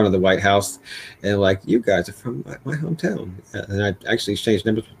ANCAPs in front of the White House, and like, you guys are from my hometown. And I actually exchanged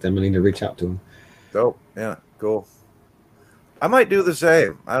numbers with them. I need to reach out to them. Dope. Yeah, cool. I might do the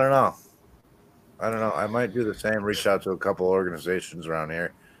same. I don't know. I might do the same. Reach out to a couple organizations around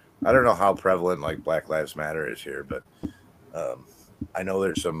here. I don't know how prevalent like Black Lives Matter is here, but I know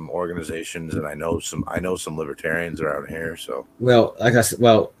there's some organizations, and I know some libertarians around here. So like I said,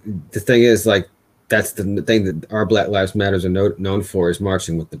 the thing is, like, that's the thing that our Black Lives Matters are known for, is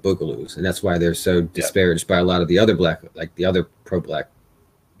marching with the Boogaloos, and that's why they're so disparaged by a lot of the other the other pro-black,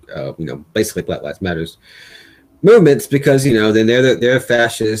 basically Black Lives Matters movements, because then they're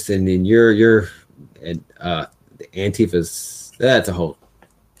fascist, and then you're the Antifa's. That's a whole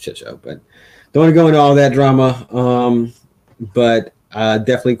shit show, but don't want to go into all that drama. But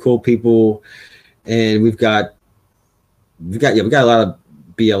definitely cool people, and we got a lot of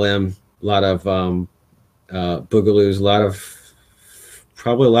BLM, a lot of Boogaloos,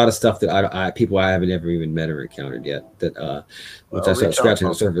 probably a lot of stuff that people I haven't ever even met or encountered yet. That once I start scratching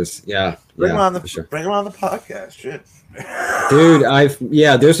the surface, bring them on the podcast, shit.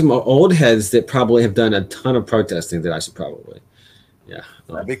 Dude, there's some old heads that probably have done a ton of protesting that I should probably,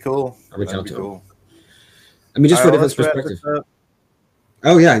 that'd be cool. I'll reach out to them. I mean, just for different perspective.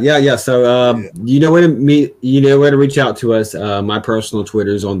 Oh yeah. So you know where to meet. You know where to reach out to us. My personal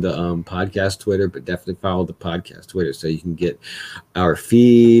Twitter's on the podcast Twitter, but definitely follow the podcast Twitter so you can get our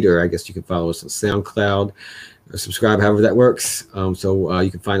feed, or I guess you can follow us on SoundCloud or subscribe, however that works. So you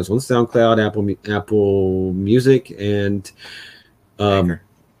can find us on SoundCloud, Apple Music, and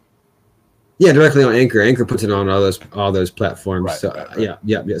Yeah, directly on Anchor. Anchor puts it on all those platforms. Right, So right.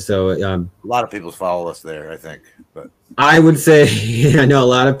 yeah. So A lot of people follow us there, I think. But I would say I know a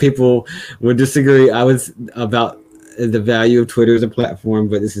lot of people would disagree. I was about the value of Twitter as a platform,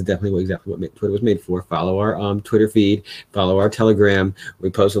 but this is definitely exactly what Twitter was made for. Follow our Twitter feed, follow our Telegram.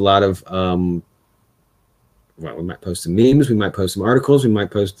 We post a lot of well, we might post some memes, we might post some articles, we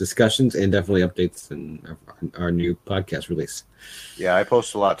might post discussions, and definitely updates in our new podcast release. Yeah, I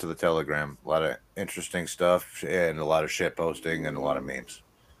post a lot to the Telegram, a lot of interesting stuff, and a lot of shit posting, and a lot of memes.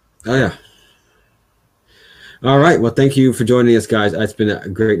 Oh yeah. All right. Well, thank you for joining us, guys. It's been a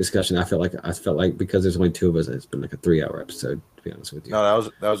great discussion. I felt like because there's only two of us, it's been like a 3-hour episode. To be honest with you. No,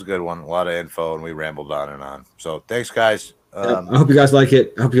 that was a good one. A lot of info, and we rambled on and on. So thanks, guys. I hope you guys like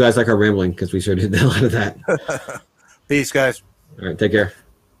it. I hope you guys like our rambling because we sure did a lot of that. Peace, guys. All right. Take care.